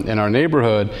and in our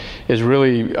neighborhood is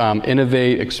really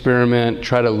innovate, experiment,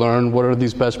 try to learn what are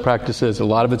these best practices. A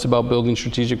lot of it's about building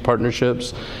strategic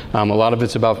partnerships. A lot of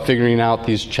it's about figuring out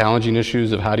these challenging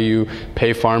issues of how do you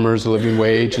pay farmers a living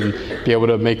wage and be able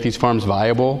to make these farms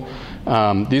viable.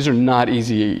 These are not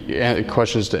easy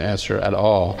questions to answer at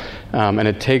all, and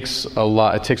it takes a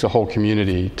lot. It takes a whole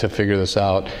community to figure this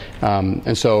out.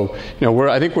 And so,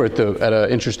 I think we're at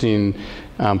an interesting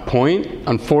point.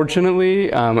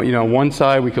 Unfortunately, on one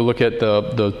side we could look at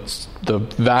the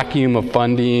vacuum of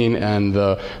funding and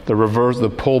the reverse, the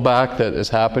pullback that is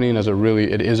happening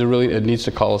it needs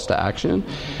to call us to action.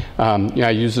 I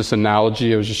use this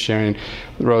analogy I was just sharing,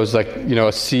 Rose,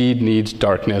 a seed needs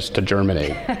darkness to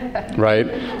germinate,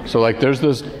 right? So there's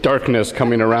this darkness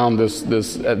coming around this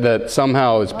that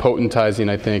somehow is potentizing,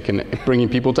 I think, and bringing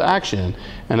people to action.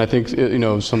 And I think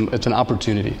it's an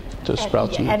opportunity to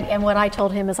sprout some. And what I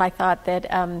told him is I thought that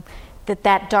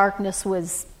that darkness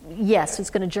was, yes, it's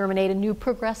going to germinate a new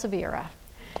progressive era.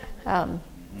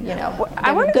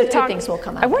 I wanted good things will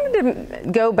come out. I wanted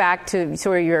to go back to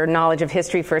sort of your knowledge of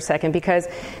history for a second, because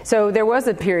there was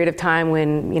a period of time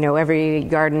when every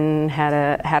garden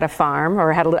had a farm,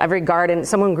 or every garden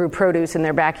someone grew produce in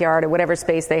their backyard or whatever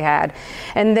space they had,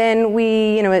 and then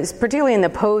it's particularly in the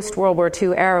post World War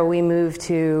II era, we moved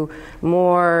to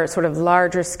more sort of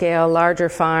larger scale, larger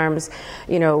farms,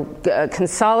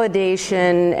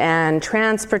 consolidation and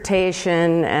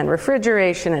transportation and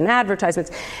refrigeration and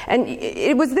advertisements, and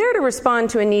it was there to respond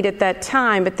to a need at that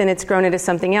time, but then it's grown into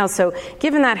something else. So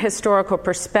given that historical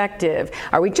perspective,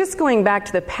 are we just going back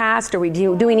to the past, or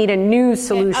do we need a new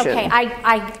solution? Okay,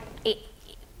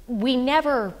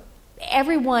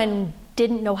 everyone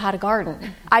didn't know how to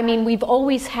garden. I mean, we've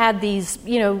always had these,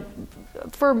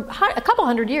 for a couple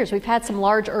hundred years, we've had some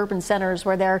large urban centers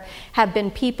where there have been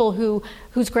people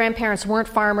whose grandparents weren't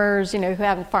farmers, who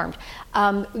haven't farmed.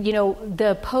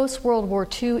 The post-World War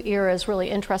II era is really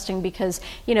interesting because,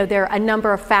 there are a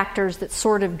number of factors that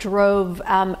sort of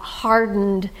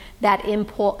hardened that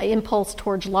impulse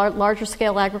towards larger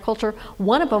scale agriculture.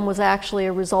 One of them was actually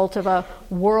a result of a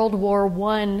World War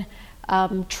I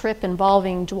trip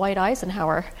involving Dwight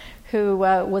Eisenhower, who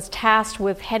was tasked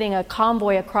with heading a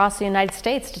convoy across the United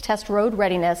States to test road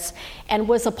readiness, and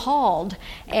was appalled.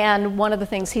 And one of the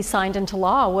things he signed into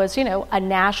law was, a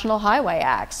National Highway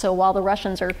Act. So while the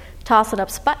Russians are tossing up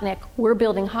Sputnik, we're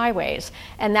building highways.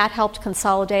 And that helped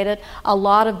consolidate it. A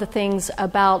lot of the things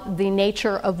about the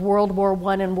nature of World War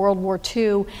I and World War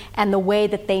II and the way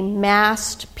that they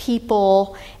massed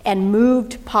people and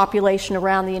moved population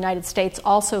around the United States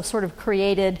also sort of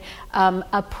created,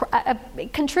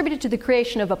 contributed to the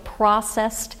creation of a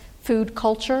processed food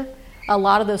culture. A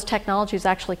lot of those technologies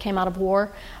actually came out of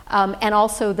war. And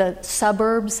also the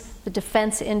suburbs, the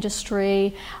defense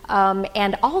industry.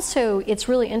 And also, it's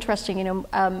really interesting,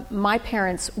 my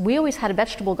parents, we always had a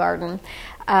vegetable garden.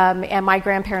 And my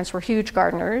grandparents were huge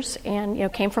gardeners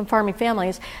and, came from farming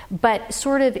families. But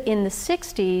sort of in the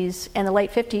 60s and the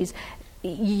late 50s,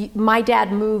 my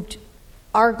dad moved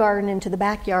our garden into the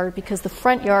backyard because the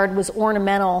front yard was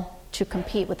ornamental to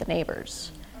compete with the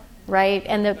neighbors. Right,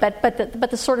 and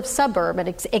the sort of suburb and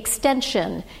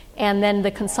extension, and then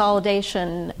the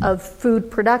consolidation of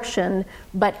food production,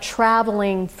 but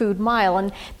traveling food mile.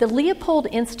 And the Leopold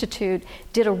Institute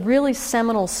did a really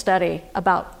seminal study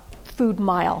about food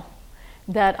mile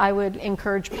that I would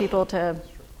encourage people to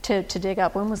dig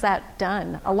up. When was that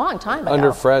done? A long time ago.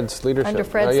 Under Fred's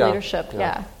leadership. Leadership,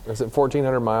 yeah. Is it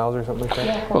 1,400 miles or something like that?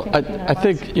 Yeah, well,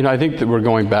 I think that we're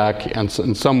going back in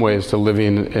some ways to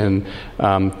living in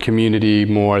community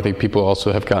more. I think people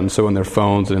also have gotten so in their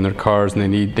phones and in their cars, and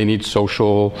they need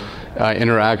social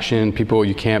interaction.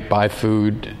 You can't buy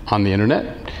food on the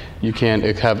internet. You can't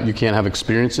have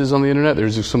experiences on the internet.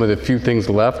 There's just some of the few things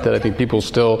left that I think people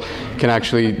still can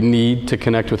actually need to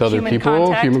connect with other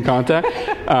people. Human contact.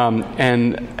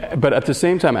 But at the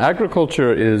same time,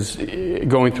 agriculture is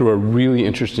going through a really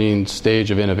interesting stage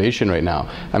of innovation right now.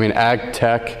 I mean, ag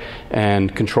tech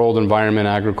and controlled environment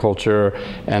agriculture,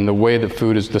 and the way that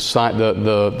food is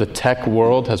the tech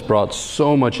world has brought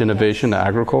so much innovation to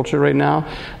agriculture right now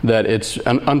that it's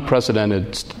an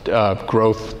unprecedented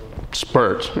growth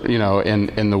spurt,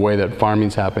 in the way that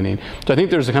farming's happening. So I think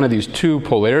there's kind of these two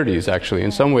polarities, actually.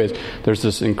 In some ways, there's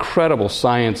this incredible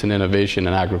science and innovation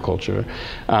in agriculture.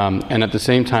 And at the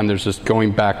same time, there's this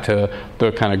going back to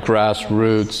the kind of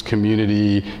grassroots,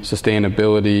 community,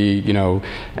 sustainability,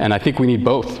 and I think we need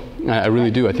both. I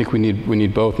really do. I think we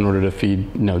need both in order to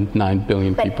feed 9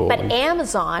 billion people. But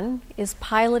Amazon is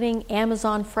piloting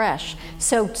Amazon Fresh.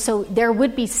 So there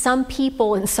would be some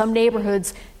people in some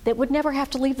neighborhoods that would never have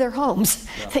to leave their homes,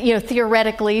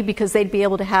 theoretically, because they'd be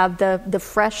able to have the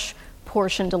fresh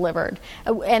portion delivered.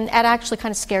 And that actually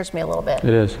kind of scares me a little bit.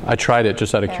 It is. I tried it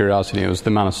just out of curiosity. It was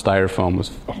the amount of styrofoam was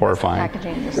horrifying.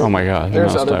 Oh my God.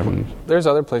 There's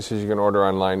other places you can order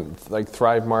online, like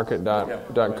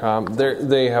thrivemarket.com.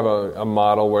 They have a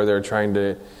model where they're trying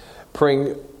to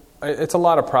bring it's a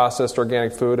lot of processed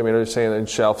organic food. I mean, they're saying in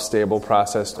shelf-stable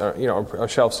processed,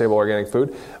 shelf-stable organic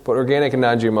food, but organic and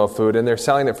non-GMO food, and they're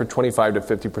selling it for 25 to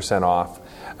 50% off.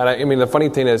 And I mean, the funny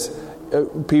thing is,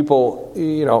 people,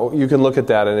 you can look at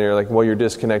that and you're like, well, you're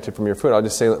disconnected from your food. I'll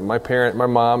just say that my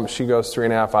mom, she goes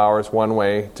 3.5 hours one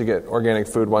way to get organic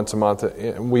food once a month.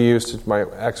 My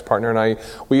ex-partner and I,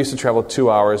 we used to travel 2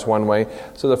 hours one way.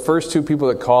 So the first two people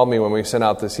that called me when we sent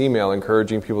out this email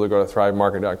encouraging people to go to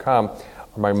thrivemarket.com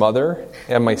are my mother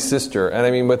and my sister. And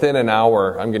I mean, within an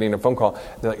hour, I'm getting a phone call.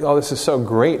 They're like, oh, this is so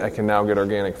great. I can now get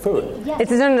organic food. Yes.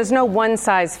 There's no one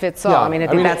size fits all. Yeah. I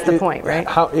think that's the point, right?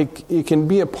 How it can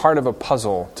be a part of a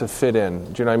puzzle to fit in.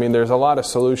 Do you know what I mean? There's a lot of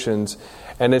solutions.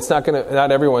 And it's not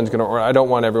everyone's going to order. I don't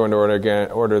want everyone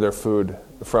to order their food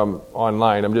from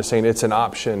online. I'm just saying it's an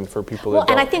option for people. Well,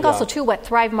 and I think also, too, what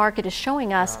Thrive Market is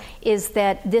showing us is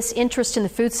that this interest in the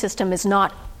food system is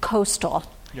not coastal.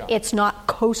 Yeah. It's not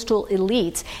coastal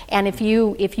elites. And if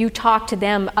you talk to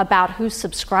them about who's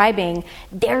subscribing,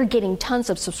 they're getting tons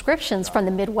of subscriptions from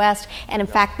the Midwest. And in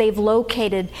fact, they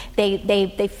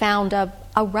found a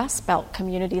Rust Belt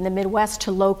community in the Midwest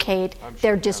to locate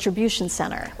their distribution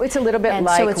center. It's a little bit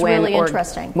so it's really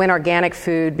interesting. When organic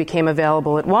food became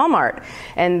available at Walmart,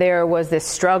 and there was this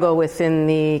struggle within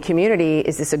the community,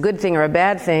 is this a good thing or a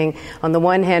bad thing? On the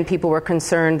one hand, people were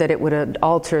concerned that it would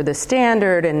alter the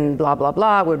standard and blah, blah,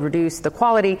 blah, would reduce the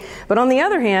quality. But on the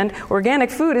other hand, organic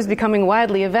food is becoming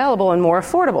widely available and more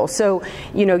affordable. So,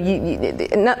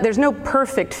 there's no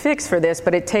perfect fix for this,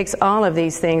 but it takes all of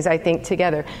these things, I think,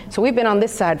 together. So we've been on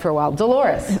this side for a while.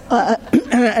 Dolores.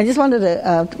 I just wanted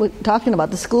to, talking about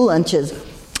the school lunches.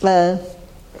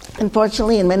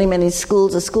 Unfortunately, in many, many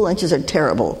schools, the school lunches are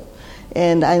terrible.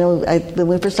 And I know when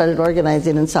we first started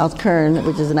organizing in South Kern,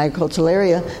 which is an agricultural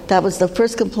area, that was the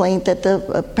first complaint that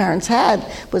the parents had,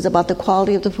 was about the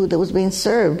quality of the food that was being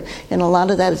served. And a lot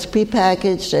of that is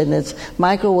prepackaged and it's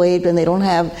microwaved, and they don't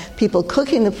have people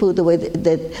cooking the food the way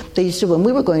that they used to when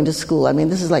we were going to school. I mean,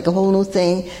 this is like a whole new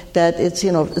thing that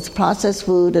it's processed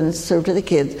food and it's served to the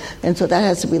kids. And so that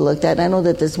has to be looked at. And I know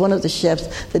that there's one of the chefs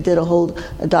that did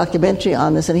a documentary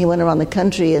on this, and he went around the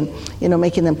country and,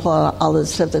 making them pull out all the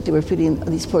stuff that they were feeding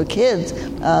these poor kids,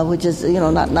 which is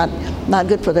not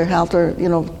good for their health or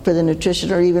for their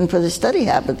nutrition or even for their study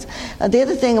habits. The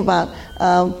other thing about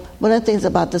one of the things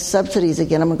about the subsidies,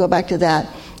 again, I'm going to go back to that.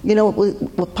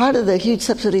 Part of the huge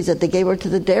subsidies that they gave were to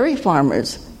the dairy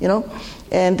farmers.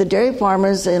 And the dairy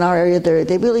farmers in our area,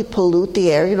 they really pollute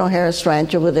the air. Harris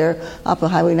Ranch over there off of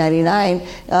Highway 99,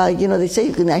 they say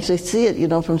you can actually see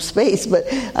it, from space. But,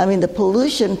 I mean, the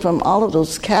pollution from all of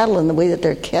those cattle and the way that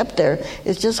they're kept there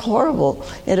is just horrible.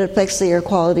 It affects the air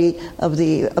quality of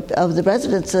the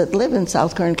residents that live in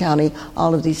South Kern County,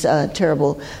 all of these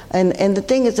terrible. And the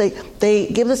thing is, they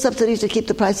give the subsidies to keep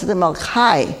the price of the milk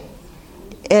high.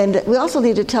 And we also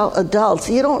need to tell adults,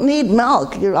 you don't need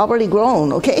milk. You're already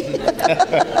grown, okay?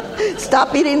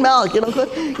 Stop eating milk. You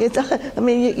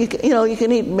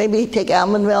can eat, maybe take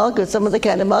almond milk or some other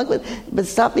kind of milk, but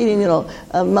stop eating, milk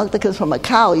that comes from a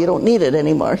cow. You don't need it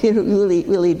anymore. You really,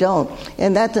 really don't.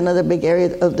 And that's another big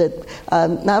area of that.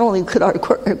 Not only could our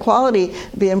quality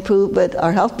be improved, but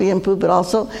our health be improved, but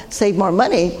also save more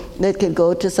money that could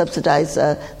go to subsidize,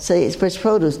 say, fresh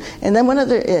produce. And then one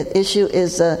other issue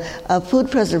is food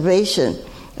preservation.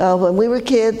 When we were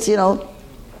kids,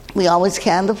 we always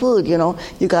canned the food,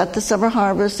 You got the summer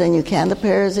harvest and you canned the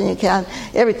pears and you canned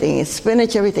everything,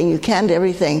 spinach, everything. You canned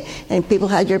everything. And people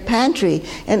had your pantry.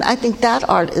 And I think that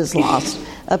art is lost.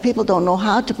 People don't know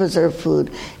how to preserve food.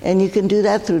 And you can do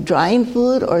that through drying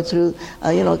food or through,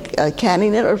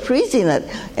 canning it or freezing it.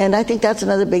 And I think that's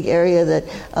another big area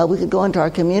that we could go into our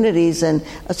communities and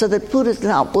so that food is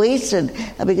not wasted.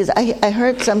 Because I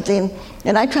heard something,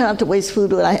 and I try not to waste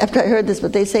food after I heard this,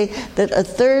 but they say that a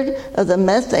third of the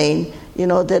methane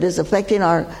that is affecting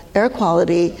our air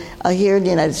quality here in the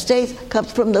United States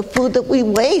comes from the food that we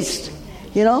waste,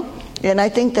 And I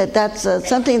think that that's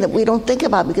something that we don't think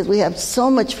about because we have so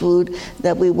much food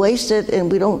that we waste it,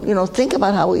 and we don't, think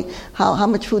about how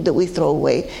much food that we throw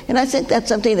away. And I think that's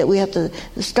something that we have to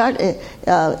start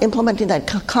implementing that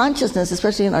consciousness,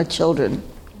 especially in our children.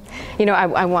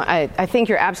 I think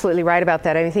you're absolutely right about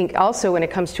that. I think also when it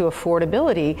comes to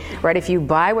affordability, right, if you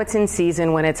buy what's in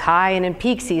season, when it's high and in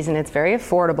peak season, it's very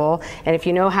affordable. And if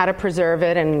you know how to preserve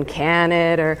it and can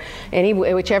it or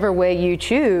whichever way you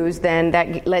choose, then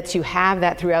that lets you have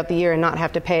that throughout the year and not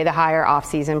have to pay the higher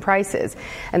off-season prices.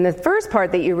 And the first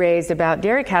part that you raised about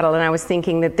dairy cattle, and I was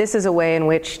thinking that this is a way in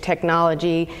which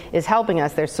technology is helping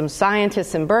us. There's some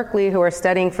scientists in Berkeley who are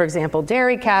studying, for example,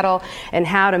 dairy cattle and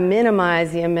how to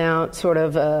minimize the amount amount sort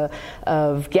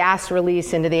of gas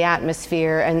release into the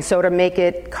atmosphere, and so to make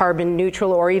it carbon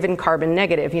neutral or even carbon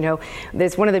negative.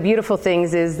 There's one of the beautiful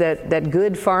things is that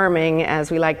good farming,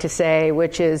 as we like to say,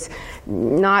 which is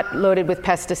not loaded with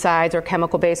pesticides or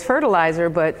chemical-based fertilizer,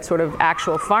 but sort of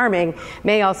actual farming,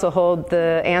 may also hold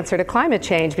the answer to climate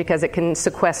change because it can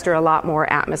sequester a lot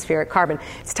more atmospheric carbon.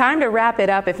 It's time to wrap it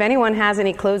up. If anyone has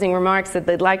any closing remarks that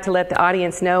they'd like to let the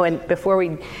audience know, and before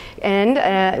we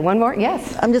end, one more?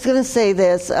 Yes? I'm just going to say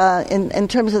this. In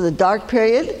terms of the dark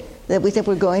period that we think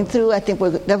we're going through, I think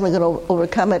we're definitely going to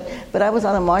overcome it. But I was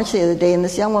on a march the other day, and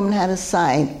this young woman had a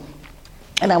sign,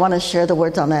 and I want to share the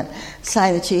words on that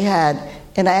sign that she had.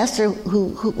 And I asked her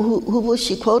who was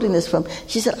she quoting this from.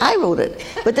 She said, I wrote it.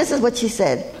 But this is what she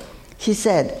said. She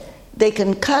said, they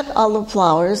can cut all the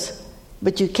flowers,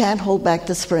 but you can't hold back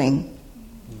the spring.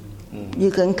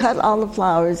 You can cut all the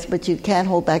flowers, but you can't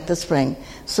hold back the spring.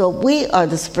 So we are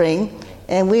the spring,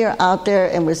 and we are out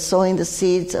there, and we're sowing the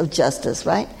seeds of justice,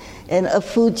 right? And of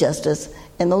food justice,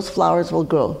 and those flowers will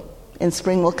grow, and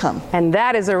spring will come. And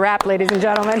that is a wrap, ladies and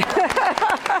gentlemen.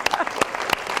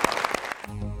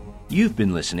 You've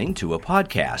been listening to a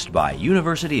podcast by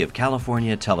University of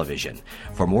California Television.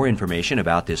 For more information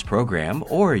about this program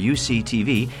or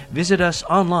UCTV, visit us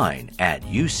online at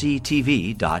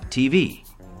uctv.tv.